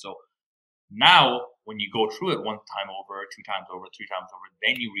wifey. So now when you go through it 1 time over, 2 times over, 3 times over,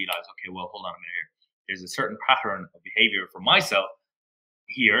 then you realize, okay, well, hold on a minute here. There's a certain pattern of behavior for myself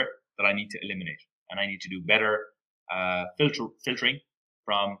here that I need to eliminate. And I need to do better filtering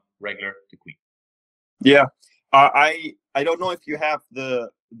from regular to queen. Yeah. I don't know if you have the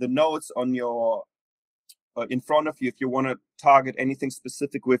notes on your in front of you, if you want to target anything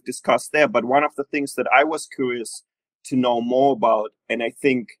specific we've discussed there. But one of the things that I was curious to know more about, and I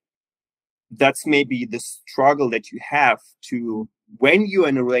think that's maybe the struggle that you have to, when you're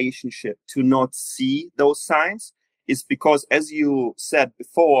in a relationship, to not see those signs, is because, as you said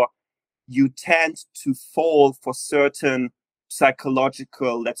before, you tend to fall for certain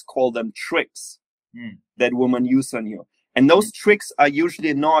psychological, let's call them tricks, that women use on you. And those tricks are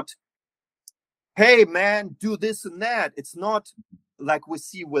usually not, hey man, do this and that. It's not like we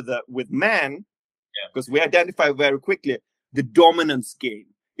see with men, because we identify very quickly the dominance game.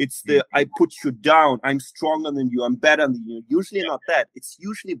 It's the I put you down, I'm stronger than you, I'm better than you. Usually not that. It's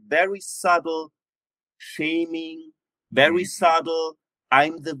usually very subtle shaming, very subtle,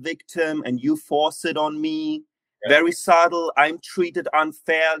 I'm the victim and you force it on me. Very subtle, I'm treated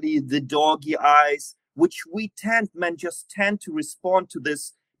unfairly, the doggy eyes, which men just tend to respond to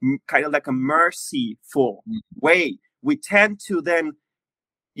this kind of like a merciful way. We tend to then,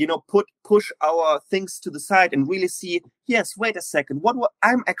 you know, push our things to the side and really see, yes, wait a second,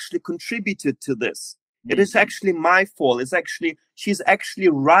 I'm actually contributed to this. It is actually my fault. She's actually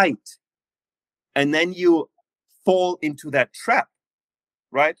right. And then you fall into that trap,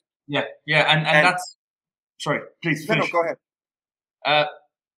 right? Yeah. And that's, sorry, please finish. No, go ahead.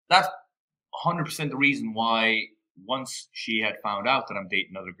 That's 100% the reason why once she had found out that I'm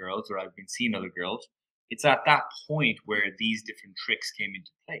dating other girls or I've been seeing other girls, it's at that point where these different tricks came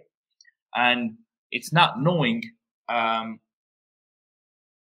into play. And it's not knowing,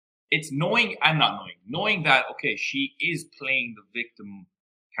 it's knowing and not knowing. Knowing that, okay, she is playing the victim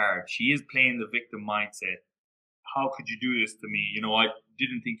card. She is playing the victim mindset. How could you do this to me? You know, I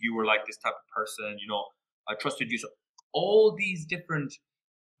didn't think you were like this type of person. You know, I trusted you. So all these different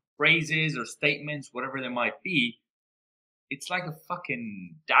phrases or statements, whatever they might be, it's like a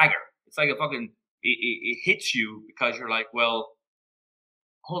fucking dagger. It's like a fucking, it hits you because you're like, well,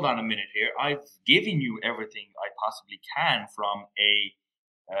 hold on a minute here. I've given you everything I possibly can from a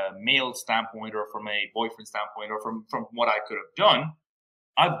male standpoint or from a boyfriend standpoint or from what I could have done.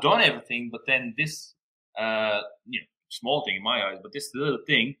 I've done everything, but then this, small thing in my eyes, but this little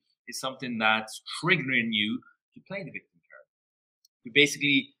thing is something that's triggering you to play the victim card. To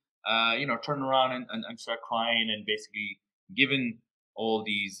basically, turn around and start crying and basically giving all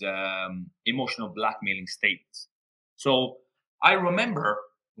these emotional blackmailing statements. So I remember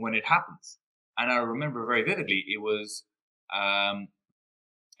when it happens, and I remember very vividly, it was a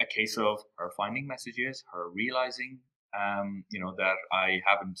case of her finding messages, her realizing, that I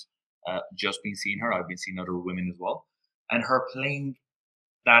haven't just been seeing her, I've been seeing other women as well, and her playing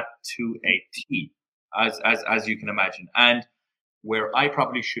that to a T, as you can imagine. And where I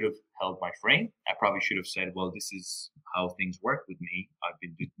probably should have held my frame, I probably should have said, well, this is how things work with me. I've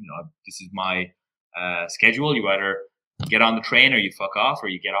been, this is my schedule. You either get on the train or you fuck off or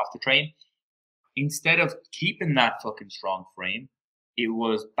you get off the train. Instead of keeping that fucking strong frame, it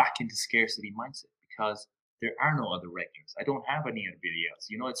was back into scarcity mindset because there are no other regulars. I don't have anybody else.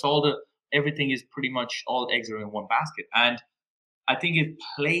 You know, it's everything is pretty much all eggs are in one basket. And I think it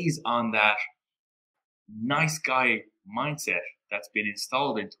plays on that nice guy mindset that's been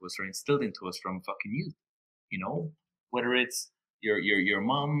installed into us or instilled into us from fucking youth. You know, whether it's your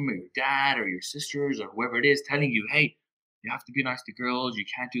mom or your dad or your sisters or whoever it is telling you, hey, you have to be nice to girls. You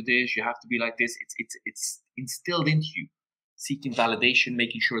can't do this. You have to be like this. It's instilled into you. Seeking validation,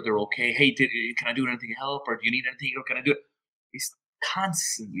 making sure they're okay. Hey, can I do anything to help? Or do you need anything? Or can I do it? It's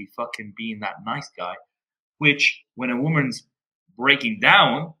constantly fucking being that nice guy. Which, when a woman's breaking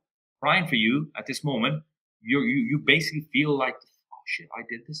down, crying for you at this moment, you basically feel like, oh shit, I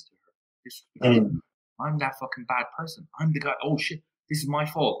did this to her. I'm that fucking bad person. I'm the guy. Oh shit, this is my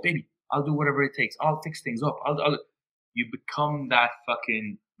fault, baby. I'll do whatever it takes. I'll fix things up. You become that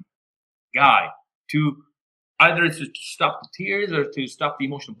fucking guy to either it's to stop the tears or to stop the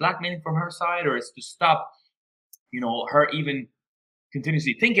emotional blackmailing from her side, or it's to stop, you know, her even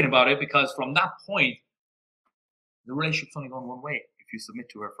continuously thinking about it, because from that point, the relationship's only going one way if you submit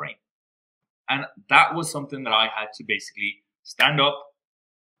to her frame. And that was something that I had to basically stand up,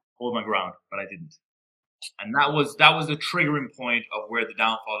 hold my ground, but I didn't. And that was the triggering point of where the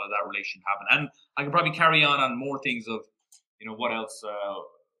downfall of that relationship happened. And I could probably carry on more things of, you know, what else,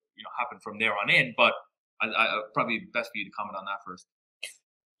 happened from there on in. But I probably best for you to comment on that first.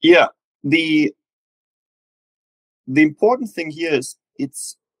 Yeah, the important thing here is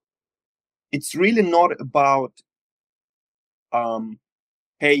it's really not about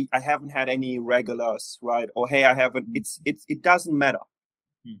hey, I haven't had any regulars, right? Or hey, I haven't. It doesn't matter.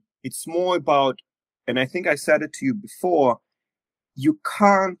 It's more about, and I think I said it to you before, you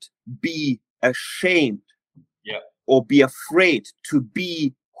can't be ashamed or be afraid to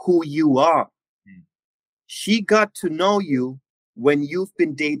be who you are. She got to know you when you've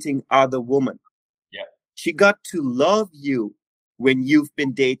been dating other women. Yeah. She got to love you when you've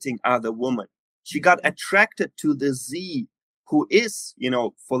been dating other women. She got attracted to the Z who is, you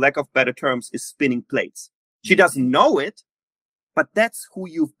know, for lack of better terms, is spinning plates. She doesn't know it, but that's who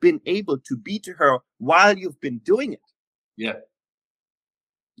you've been able to be to her while you've been doing it. Yeah.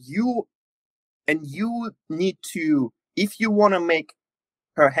 You need to, if you want to make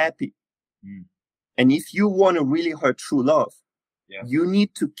her happy, and if you want to really her true love, you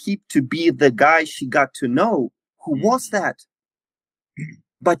need to keep to be the guy she got to know who was that.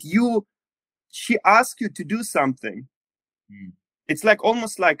 But she asked you to do something. It's like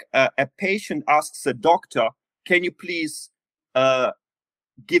almost like a patient asks a doctor, can you please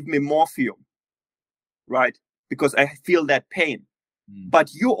give me morphine, right? Because I feel that pain.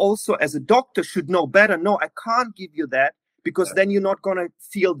 But you also, as a doctor, should know better. No, I can't give you that, because then you're not going to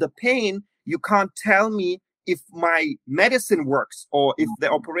feel the pain. You can't tell me if my medicine works or if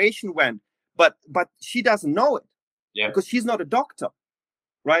the operation went. But she doesn't know it because she's not a doctor,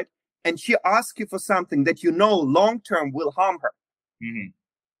 right? And she asks you for something that you know long-term will harm her,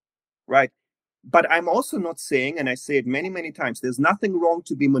 right? But I'm also not saying, and I say it many, many times, there's nothing wrong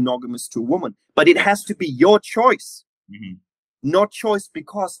to be monogamous to a woman, but it has to be your choice. Not choice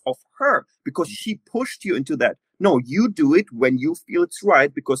because of her, because she pushed you into that. No, you do it when you feel it's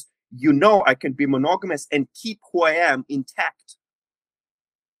right, because you know I can be monogamous and keep who I am intact.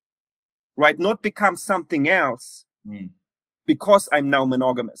 Right? Not become something else because I'm now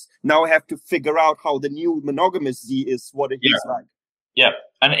monogamous. Now I have to figure out how the new monogamous Z is, what it is like. Yeah.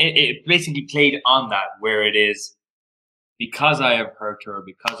 And it basically played on that, where it is, because I have hurt her,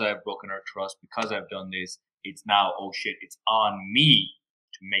 because I have broken her trust, because I've done this, it's now, oh shit, it's on me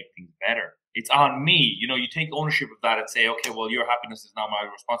to make things better. It's on me. You know, you take ownership of that and say, okay, well, your happiness is now my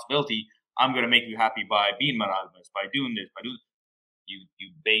responsibility. I'm going to make you happy by being monogamous, by doing this, by doing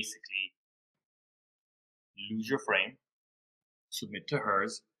you basically lose your frame, submit to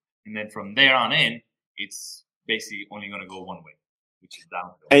hers, and then from there on in, it's basically only going to go one way, which is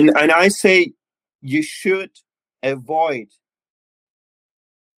downhill. And I say you should avoid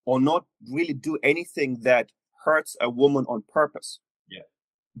or not really do anything that hurts a woman on purpose. Yeah.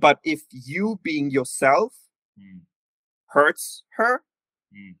 But if you being yourself hurts her,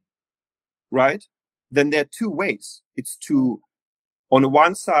 right? Then there are two ways. It's to, on the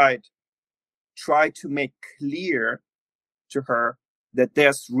one side, try to make clear to her that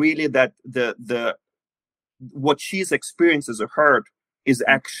there's really that the what she's experienced as a hurt is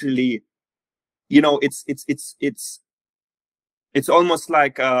actually, you know, it's almost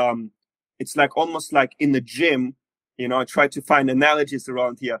like almost like in the gym, I try to find analogies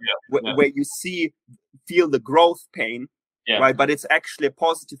around here where you feel the growth pain, right? But it's actually a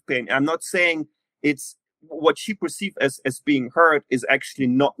positive pain. I'm not saying it's what she perceived as being hurt is actually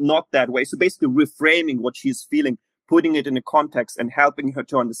not that way. So basically reframing what she's feeling, putting it in a context and helping her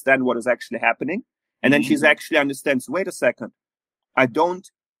to understand what is actually happening. And then she's actually understands, wait a second, I don't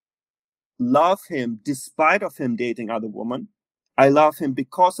love him despite of him dating other women. I love him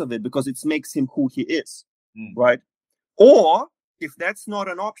because of it, because it makes him who he is, right? Or if that's not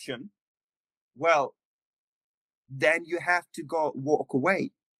an option, well, then you have to walk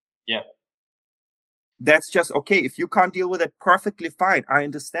away. Yeah. That's just okay. If you can't deal with it, perfectly fine. I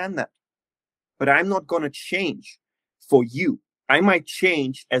understand that. But I'm not going to change for you. I might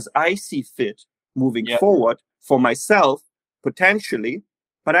change as I see fit moving forward for myself, potentially,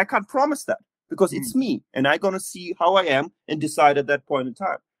 but I can't promise that because it's me and I'm going to see how I am and decide at that point in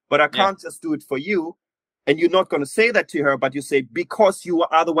time. But I can't just do it for you. And you're not going to say that to her, but you say, because you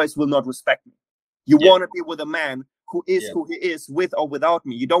otherwise will not respect me. You want to be with a man who is who he is, with or without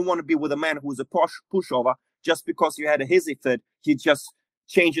me. You don't want to be with a man who's a pushover just because you had a hissy fit. He just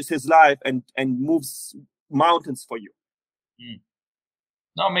changes his life and moves mountains for you.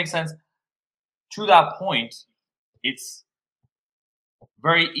 No, it makes sense. To that point, it's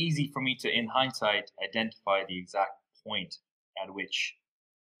very easy for me to, in hindsight, identify the exact point at which,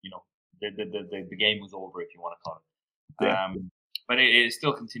 the game was over, if you want to call it. But it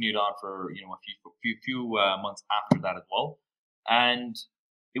still continued on for a few months after that as well, and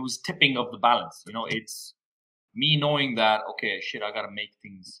it was tipping of the balance. It's me knowing that okay, shit, I got to make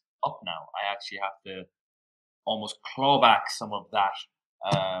things up now. I actually have to almost claw back some of that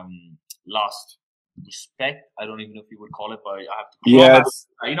lost respect. I don't even know if you would call it, but I have to claw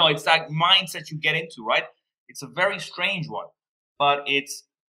back. It's that mindset you get into, right? It's a very strange one, but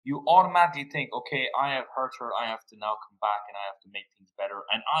you automatically think, okay, I have hurt her. I have to now come back and I have to make things better.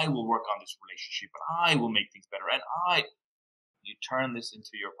 And I will work on this relationship and I will make things better. And you turn this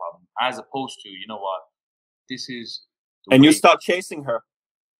into your problem as opposed to, you know what, this is. And you start chasing her.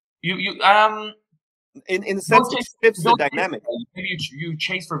 In a sense, it flips the dynamic. Maybe you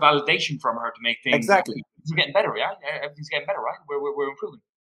chase for validation from her to make things. Exactly. Things are getting better, yeah? Everything's getting better, right? We're improving.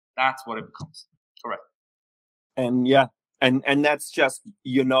 That's what it becomes. Correct. And and that's just,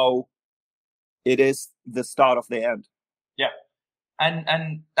 it is the start of the end. Yeah.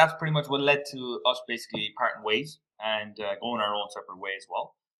 And that's pretty much what led to us basically parting ways and going our own separate way as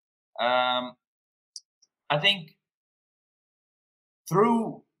well. I think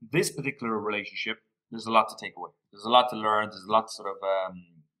through this particular relationship, there's a lot to take away. There's a lot to learn. There's a lot of sort of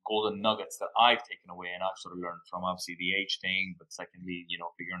golden nuggets that I've taken away and I've sort of learned from, obviously, the age thing, but secondly,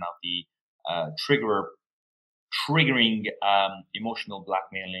 figuring out the triggering emotional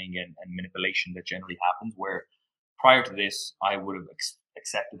blackmailing and manipulation that generally happens, where prior to this, I would have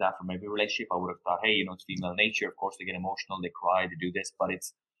accepted that from every relationship. I would have thought, hey, it's female nature. Of course, they get emotional, they cry, they do this, but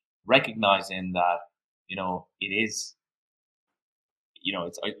it's recognizing that, it is,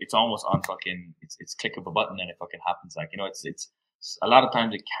 it's almost on fucking, it's click of a button and it fucking happens. Like, it's a lot of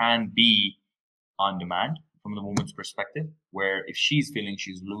times it can be on demand from the woman's perspective, where if she's feeling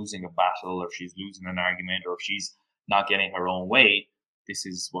she's losing a battle or she's losing an argument or if she's not getting her own way, this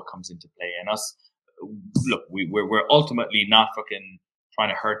is what comes into play. And us, look, we're ultimately not fucking trying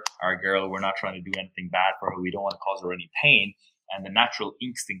to hurt our girl. We're not trying to do anything bad for her. We don't want to cause her any pain. And the natural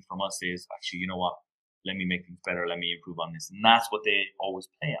instinct from us is, actually, you know what? Let me make things better. Let me improve on this. And that's what they always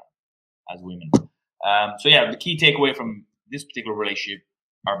play on as women. So yeah, the key takeaway from this particular relationship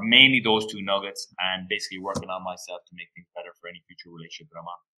are mainly those two nuggets and basically working on myself to make things better for any future relationship that I'm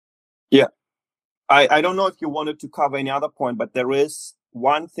on. Yeah. I don't know if you wanted to cover any other point, but there is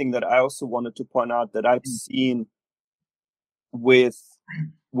one thing that I also wanted to point out that I've seen with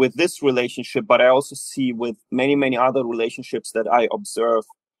this relationship, but I also see with many, many other relationships that I observe.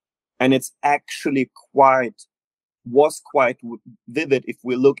 And it's actually was quite vivid if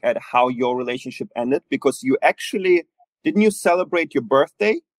we look at how your relationship ended, because you actually, didn't you celebrate your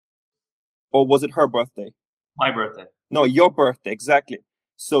birthday? Or was it her birthday? My birthday. No, your birthday, exactly.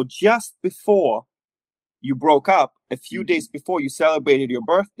 So just before you broke up, a few days before, you celebrated your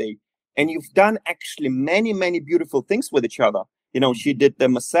birthday, and you've done actually many, many beautiful things with each other. She did the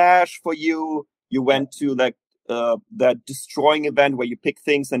massage for you. You went to that destroying event where you pick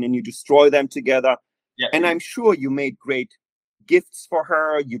things and then you destroy them together. Yeah. And I'm sure you made great gifts for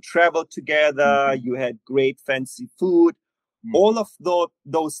her. You traveled together. You had great fancy food. All of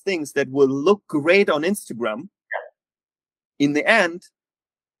those things that will look great on Instagram, in the end,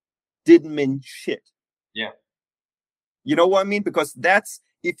 didn't mean shit. Yeah. You know what I mean? Because that's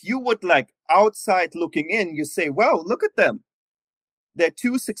if you would like outside looking in, you say, well, look at them. They're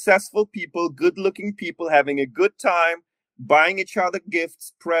two successful people, good-looking people, having a good time, buying each other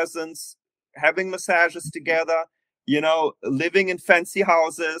gifts, presents, having massages together, living in fancy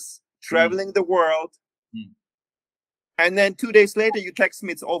houses, traveling the world. And then 2 days later, you text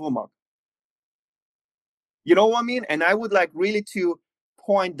me, it's over, Mark. You know what I mean? And I would like really to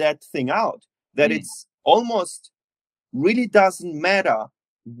point that thing out, that it's almost really doesn't matter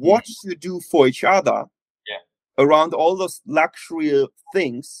what you do for each other around all those luxury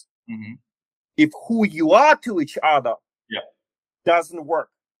things, if who you are to each other doesn't work.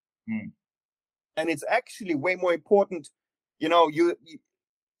 And it's actually way more important, you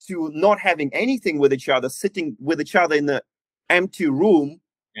to not having anything with each other, sitting with each other in the empty room,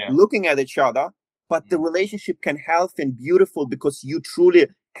 looking at each other, but the relationship can healthy and beautiful because you truly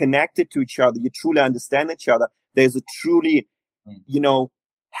connected to each other, you truly understand each other. There's a truly,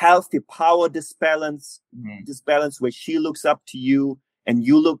 healthy power disbalance, where she looks up to you and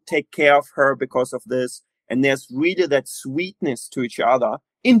you take care of her because of this. And there's really that sweetness to each other,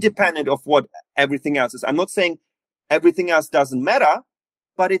 independent of what everything else is. I'm not saying everything else doesn't matter,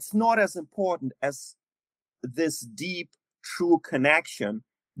 but it's not as important as this deep, true connection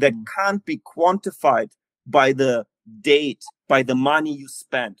that can't be quantified by the date, by the money you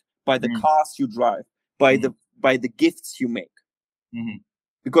spend, by the cars you drive, by the gifts you make.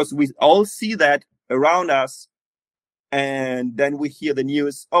 Because we all see that around us, and then we hear the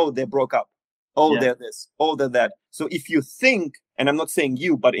news, oh, they broke up. Oh, they're this. Oh, they're that. So if you think, and I'm not saying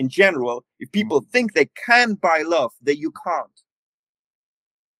you, but in general, if people think they can buy love, that you can't.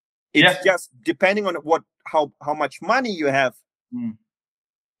 It's just depending on how much money you have.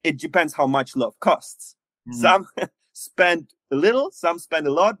 It depends how much love costs. Some spend a little, some spend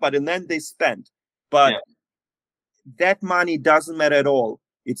a lot, but and then they spend. But that money doesn't matter at all.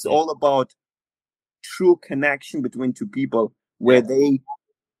 It's all about true connection between two people, where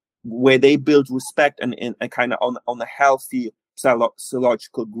they build respect and kind of on a healthy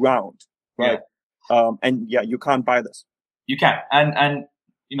psychological ground, right? And you can't buy this. You can't. And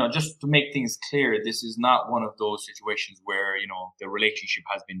just to make things clear, this is not one of those situations where the relationship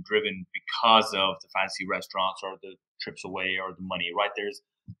has been driven because of the fancy restaurants or the trips away or the money, right? There's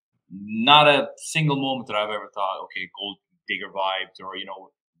not a single moment that I've ever thought, okay, gold digger vibes, or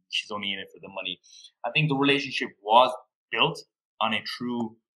she's only in it for the money. I think the relationship was built on a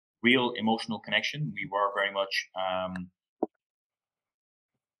true, real emotional connection. We were very much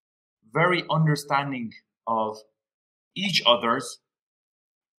very understanding of each other's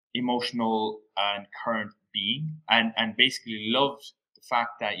emotional and current being, and basically loved the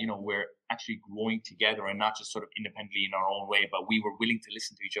fact that we're actually growing together and not just sort of independently in our own way, but we were willing to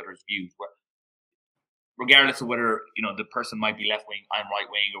listen to each other's views, regardless of whether the person might be left wing, I'm right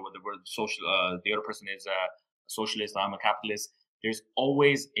wing, or whether we're the other person is a socialist, I'm a capitalist. There's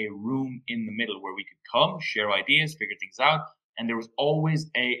always a room in the middle where we could come, share ideas, figure things out. And there was always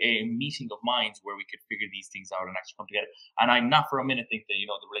a meeting of minds where we could figure these things out and actually come together. And I not for a minute think that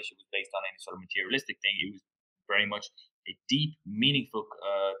the relationship was based on any sort of materialistic thing. It was very much a deep, meaningful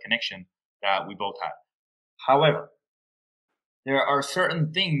connection that we both had. However, there are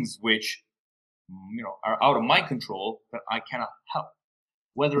certain things which are out of my control that I cannot help.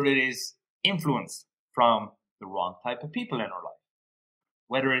 Whether it is influence from the wrong type of people in our life,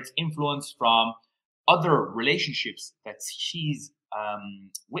 whether it's influence from other relationships that she's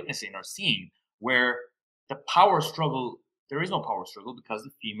witnessing or seeing, where the power struggle, there is no power struggle because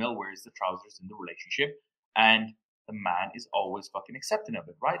the female wears the trousers in the relationship and the man is always fucking accepting of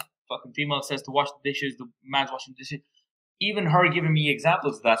it, right? Fucking female says to wash the dishes, the man's washing the dishes. Even her giving me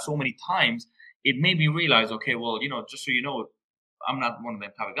examples of that so many times, it made me realize, okay, well, just so you know, I'm not one of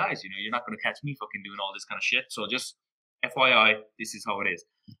them type of guys, you're not going to catch me fucking doing all this kind of shit. So just FYI, this is how it is.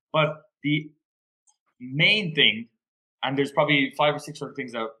 But the main thing, and there's probably 5 or 6 other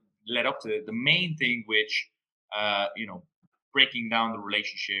things that led up to it, the main thing which, breaking down the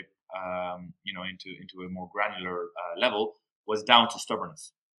relationship, into a more granular level was down to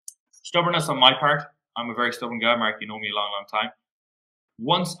stubbornness. Stubbornness on my part. I'm a very stubborn guy, Mark. You know me a long, long time.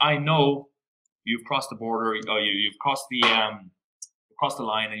 Once I know you've crossed the border, you've crossed the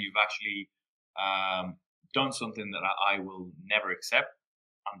line, and you've actually done something that I will never accept,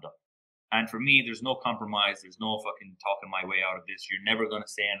 I'm done. And for me, there's no compromise. There's no fucking talking my way out of this. You're never going to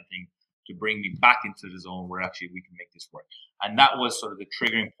say anything to bring me back into the zone where actually we can make this work. And that was sort of the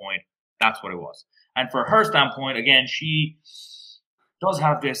triggering point. That's what it was. And for her standpoint, again, she does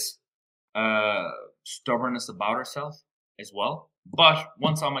have this stubbornness about herself as well. But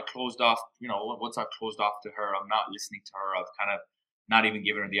once I'm closed off, once I've closed off to her, I'm not listening to her. I've kind of not even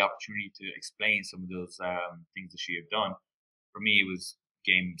giving her the opportunity to explain some of those things that she had done. For me, it was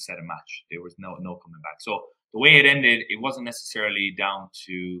game, set, and match. There was no coming back. So the way it ended, it wasn't necessarily down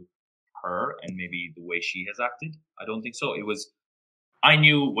to her and maybe the way she has acted. I don't think so. It was, I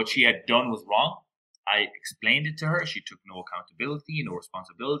knew what she had done was wrong. I explained it to her. She took no accountability, no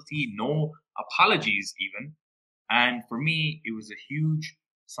responsibility, no apologies even. And for me, it was a huge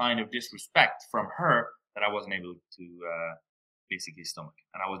sign of disrespect from her that I wasn't able to basically stomach,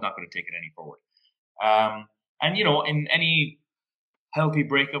 and I was not going to take it any forward. And you know, in any healthy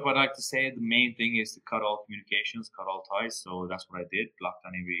breakup, I'd like to say the main thing is to cut all communications, cut all ties. So that's what I did. Blocked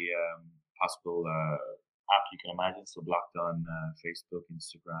on every possible app you can imagine. So blocked on Facebook,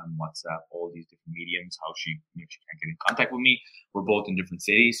 Instagram, WhatsApp, all these different mediums. How she can't get in contact with me. We're both in different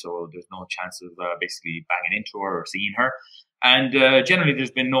cities, so there's no chance of basically banging into her or seeing her. And generally,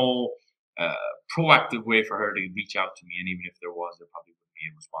 there's been no proactive way for her to reach out to me. And even if there was, there probably wouldn't be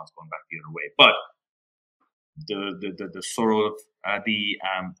a response going back the other way. But the sort of the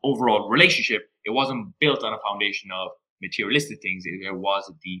overall relationship, it wasn't built on a foundation of materialistic things. There was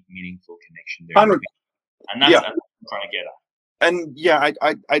a deep, meaningful connection there, and that's what I'm trying to get at. And yeah,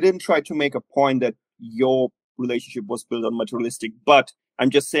 I didn't try to make a point that your relationship was built on materialistic, but I'm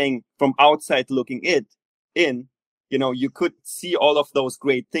just saying from outside looking in, you know, you could see all of those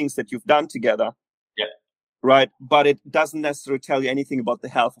great things that you've done together. Yeah. Right. But it doesn't necessarily tell you anything about the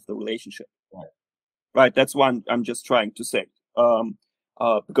health of the relationship. Right. Right. That's one I'm just trying to say.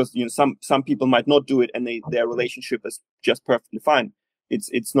 Because you know some people might not do it and their relationship is just perfectly fine.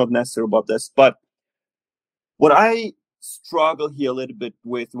 It's not necessary about this. But what I struggle here a little bit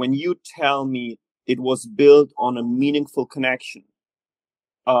with, when you tell me it was built on a meaningful connection,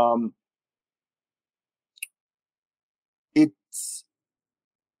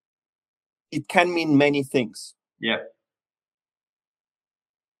 it can mean many things. Yeah.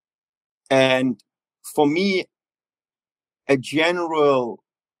 And for me, a general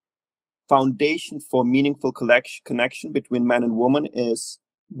foundation for meaningful connection between man and woman is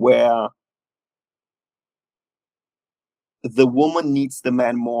where the woman needs the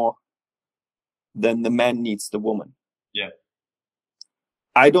man more than the man needs the woman. Yeah.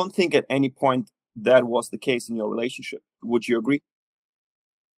 I don't think at any point that was the case in your relationship. Would you agree?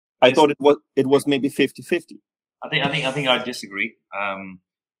 I thought it was maybe 50-50. I think I disagree.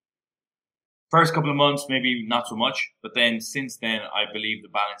 First couple of months, maybe not so much, but then since then, I believe the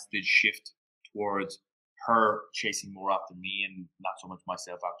balance did shift towards her chasing more after me and not so much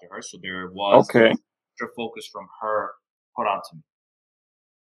myself after her. So there was extra focus from her put onto me.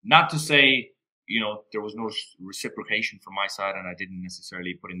 Not to say, you know, there was no reciprocation from my side and I didn't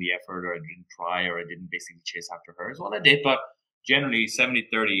necessarily put in the effort or I didn't try or I didn't basically chase after her as well. I did, but generally 70-30,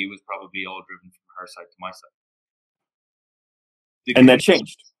 it was probably all driven from her side to my side. And that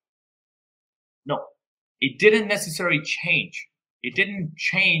changed? No, it didn't necessarily change. It didn't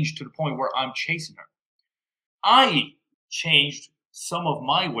change to the point where I'm chasing her. I changed some of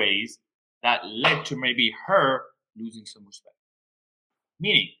my ways that led to maybe her losing some respect.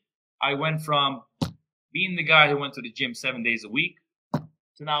 Meaning, I went from being the guy who went to the gym 7 days a week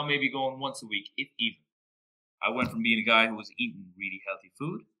to now maybe going once a week, if even. I went from being a guy who was eating really healthy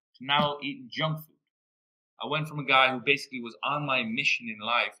food to now eating junk food. I went from a guy who basically was on my mission in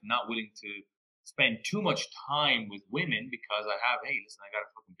life, not willing to spend too much time with women because I have, hey, listen, I got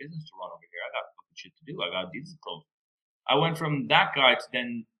a fucking business to run over here. I got fucking shit to do. I got business clothes. I went from that guy to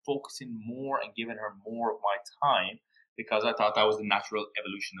then focusing more and giving her more of my time because I thought that was the natural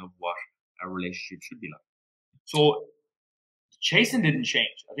evolution of what a relationship should be like. So chasing didn't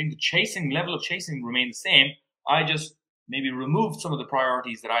change. I think the level of chasing remained the same. I just maybe removed some of the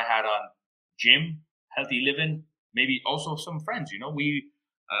priorities that I had on gym, healthy living, maybe also some friends. You know,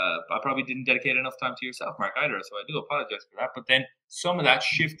 I probably didn't dedicate enough time to yourself, Mark, either. So I do apologize for that. But then some of that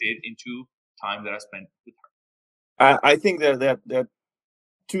shifted into time that I spent with her. I think that there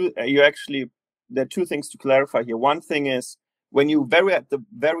are two things to clarify here. One thing is when you at the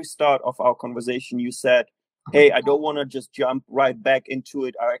very start of our conversation, you said, hey, I don't want to just jump right back into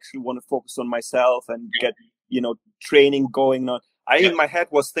it. I actually want to focus on myself and get, training going on. In my head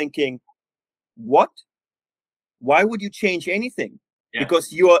was thinking, what? Why would you change anything? Yeah.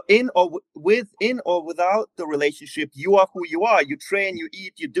 Because you are in or without the relationship, you are who you are. You train, you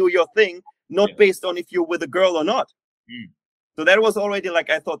eat, you do your thing, not based on if you're with a girl or not. So that was already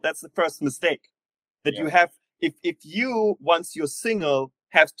I thought that's the first mistake that you have. If you, once you're single,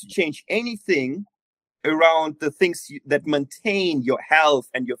 have to change anything around the things that maintain your health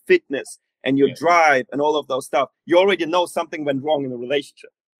and your fitness and your drive and all of those stuff, you already know something went wrong in the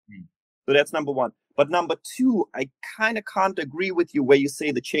relationship. So that's number one. But number two, I kind of can't agree with you where you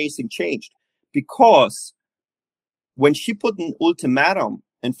say the chasing changed, because when she put an ultimatum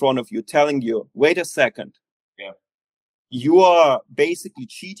in front of you telling you, wait a second, yeah, you are basically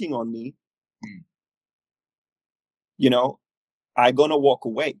cheating on me, you know, I'm going to walk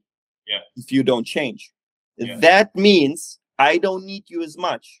away if you don't change. That means I don't need you as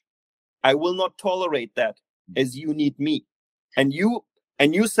much. I will not tolerate that as you need me. And you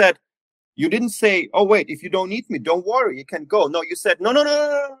said, you didn't say, oh, wait, if you don't need me, don't worry, you can go. No, you said, no,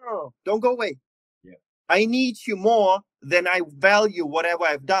 don't go away. Yeah. I need you more than I value whatever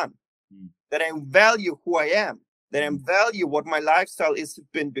I've done, that I value who I am, that I value what my lifestyle has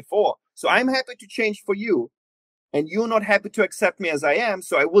been before. So I'm happy to change for you, and you're not happy to accept me as I am,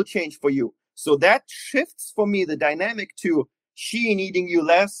 so I will change for you. So that shifts for me the dynamic to she needing you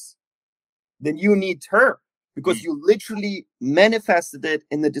less than you need her, because you literally manifested it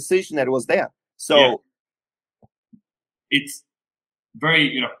in the decision that was there. So it's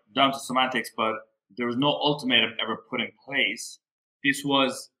very, down to semantics, but there was no ultimatum ever put in place. This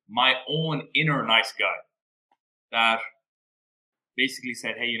was my own inner nice guy that basically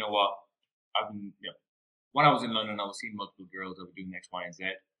said, hey, you know what? I've been, when I was in London, I was seeing multiple girls that were doing X, Y, and Z.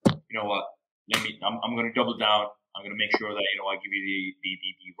 You know what? I'm going to double down. I'm going to make sure that, I give you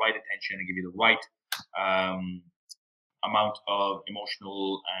the right attention and give you the right amount of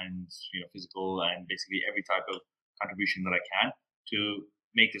emotional and, physical and basically every type of contribution that I can to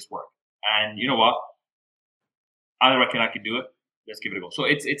make this work. And you know what? I reckon I can do it. Let's give it a go. So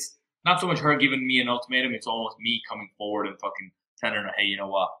it's not so much her giving me an ultimatum. It's almost me coming forward and fucking telling her, hey, you know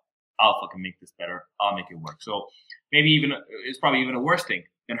what? I'll fucking make this better. I'll make it work. So maybe it's probably even a worse thing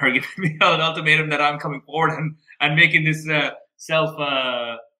than her giving me an ultimatum that I'm coming forward and making this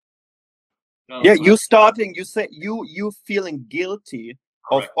you say you feeling guilty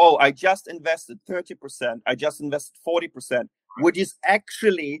of, oh, I just invested 30%, I just invested 40%, which is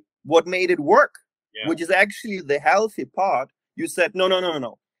actually what made it work, which is actually the healthy part. You said,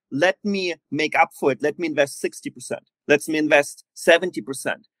 no. Let me make up for it. Let me invest 60%. Let me invest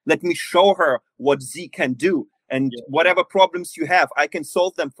 70%. Let me show her what Z can do. And whatever problems you have, I can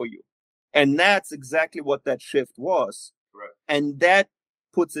solve them for you. And that's exactly what that shift was. Correct. And that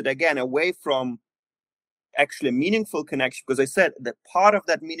puts it again away from actually a meaningful connection. Because I said that part of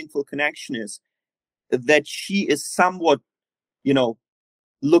that meaningful connection is that she is somewhat,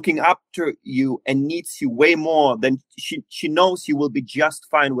 looking up to you and needs you way more than she knows you will be just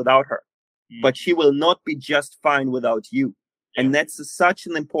fine without her, but she will not be just fine without you. And that's such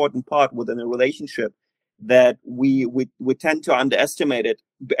an important part within a relationship that we tend to underestimate it,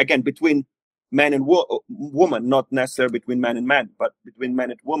 again, between man and woman, not necessarily between man and man, but between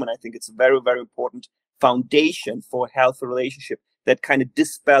man and woman. I think it's a very, very important foundation for a healthy relationship, that kind of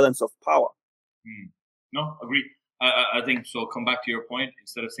disbalance of power. No, agree. I think so. Come back to your point.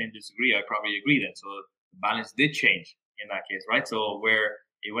 Instead of saying disagree, I probably agree then. So the balance did change in that case, right? So where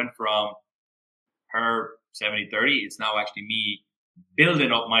it went from her 70-30, it's now actually me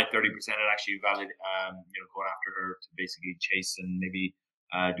building up my 30% and actually going after her to basically chase and maybe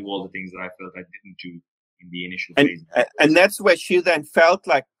do all the things that I felt I didn't do in the initial phase. And that's where she then felt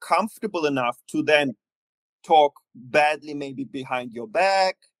like comfortable enough to then talk badly, maybe behind your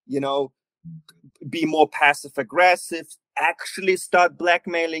back, be more passive aggressive, actually start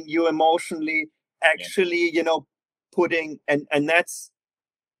blackmailing you emotionally, actually, putting, and that's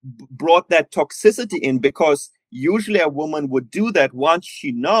brought that toxicity in, because usually a woman would do that once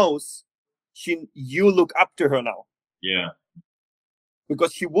she knows you look up to her now. Yeah.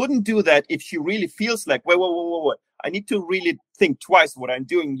 Because she wouldn't do that if she really feels like, wait, I need to really think twice what I'm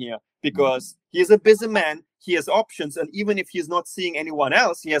doing here, because he is a busy man, he has options, and even if he's not seeing anyone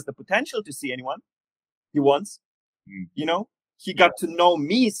else, he has the potential to see anyone he wants. He got to know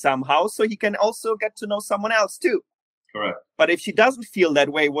me somehow, so he can also get to know someone else too. Correct. But if she doesn't feel that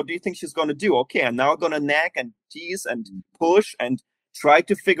way, what do you think she's going to do? Okay, I'm now going to nag and tease and push and try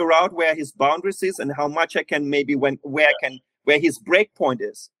to figure out where his boundaries is and how much I can maybe where his break point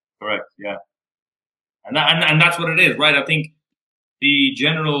is. Correct. Yeah. And that's what it is, right? I think the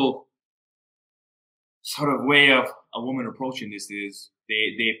general sort of way of a woman approaching this is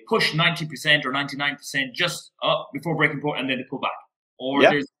they push 90% or 99% just up before breaking point, and then they pull back. Or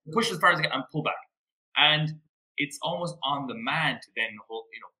there's push as far as they can and pull back. And it's almost on the man to then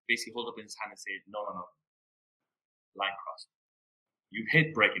basically hold up in his hand and say, no. Line crossed. You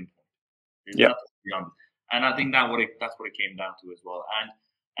hit breaking point. There's nothing beyond it. And I think that's what it came down to as well. And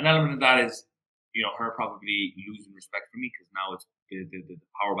an element of that is, her probably losing respect for me, because now it's the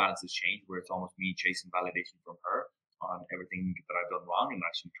power balance has changed, where it's almost me chasing validation from her on everything that I've done wrong and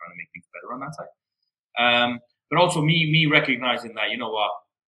actually trying to make things better on that side. But also me recognizing that, you know what,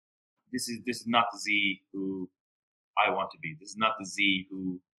 this is not the Z who I want to be. This is not the Z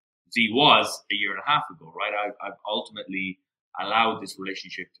who Z was a year and a half ago, right? I've ultimately allowed this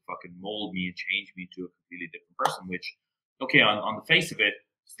relationship to fucking mold me and change me to a completely different person, which, okay, on the face of it,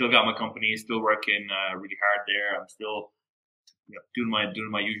 still got my company, still working really hard there. I'm still, you know,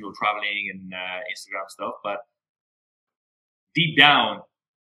 doing my usual traveling and Instagram stuff, but deep down,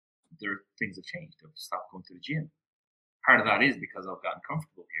 things have changed. I've stopped going to the gym. Part of that is because I've gotten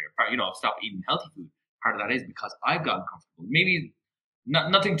comfortable here. I've stopped eating healthy food. Part of that is because I've gotten comfortable. Maybe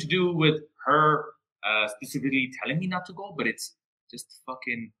nothing to do with her specifically telling me not to go, but it's just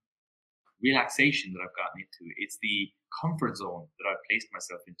fucking relaxation that I've gotten into. It's the comfort zone that I've placed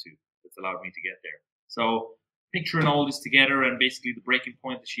myself into that's allowed me to get there. So picturing all this together and basically the breaking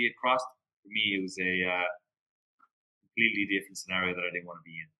point that she had crossed, for me, it was a completely different scenario that I didn't want to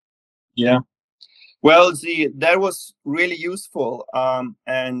be in. Yeah. Well, Z, that was really useful.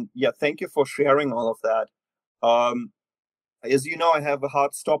 And yeah, thank you for sharing all of that. As you know, I have a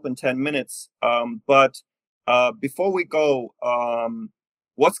hard stop in 10 minutes. But before we go,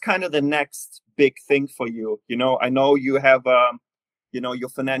 what's kind of the next big thing for you? You know, I know you have, your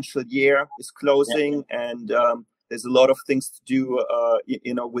financial year is closing, and there's a lot of things to do,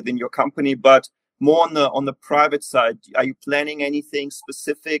 within your company. But more on the private side, are you planning anything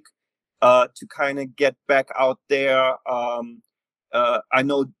specific to kind of get back out there? I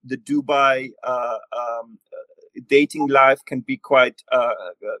know the Dubai dating life can be quite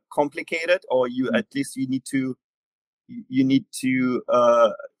complicated, or at least you need to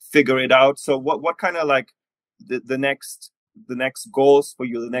figure it out. So what kind of like the next goals for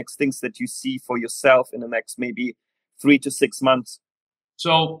you, the next things that you see for yourself in the next maybe 3 to 6 months?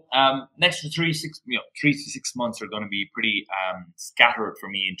 So next 3 to 6 months are going to be pretty scattered for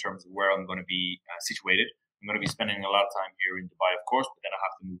me in terms of where I'm going to be situated. I'm going to be spending a lot of time here in Dubai, of course, but then I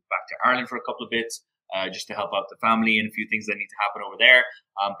have to move back to Ireland for a couple of bits just to help out the family and a few things that need to happen over there.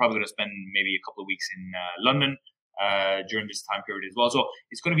 I'm probably going to spend maybe a couple of weeks in London during this time period as well. So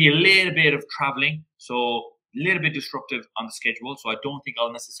it's going to be a little bit of traveling, so a little bit disruptive on the schedule. So I don't think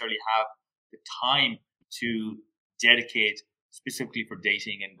I'll necessarily have the time to dedicate specifically for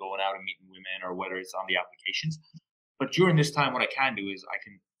dating and going out and meeting women, or whether it's on the applications. But during this time, what I can do is I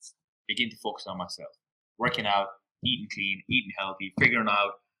can begin to focus on myself, working out, eating clean, eating healthy, figuring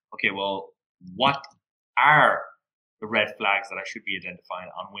out, okay, well, what are the red flags that I should be identifying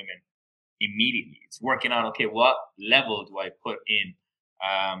on women immediately? It's working out, okay, what level do I put in,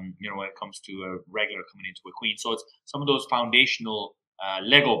 when it comes to a regular coming into a queen? So it's some of those foundational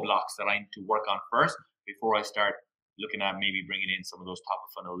Lego blocks that I need to work on first before I start looking at maybe bringing in some of those top of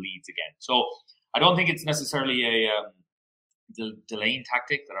funnel leads again. So I don't think it's necessarily a delaying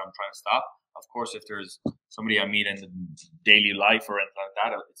tactic that I'm trying to stop. Of course, if there's somebody I meet in the daily life or anything like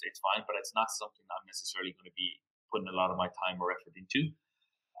that, it's fine, but it's not something I'm necessarily going to be putting a lot of my time or effort into.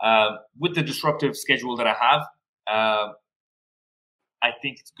 With the disruptive schedule that I have, I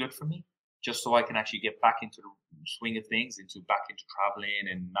think it's good for me, just so I can actually get back into the swing of things, back into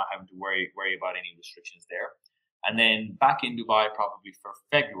traveling and not having to worry about any restrictions there. And then back in Dubai probably for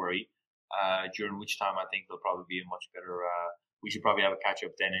February, during which time I think there'll probably be a much better, we should probably have a catch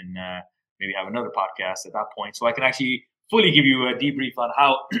up then and maybe have another podcast at that point. So I can actually fully give you a debrief on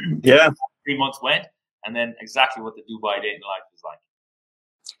how 3 months went and then exactly what the Dubai dating life is like.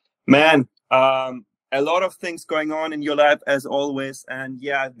 Man, a lot of things going on in your life as always. And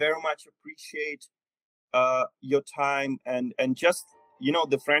yeah, I very much appreciate your time and just,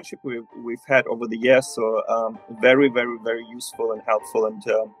 the friendship we've had over the years. So very, very, very useful and helpful. And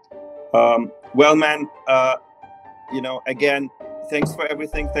well, man, again, thanks for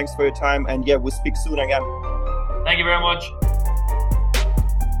everything. Thanks for your time. And yeah, we'll speak soon again. Thank you very much.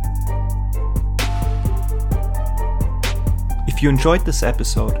 If you enjoyed this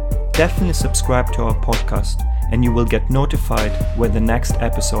episode, definitely subscribe to our podcast and you will get notified when the next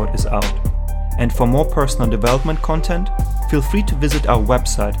episode is out. And for more personal development content, feel free to visit our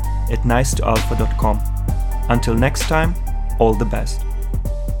website at nicetoalpha.com. Until next time, all the best.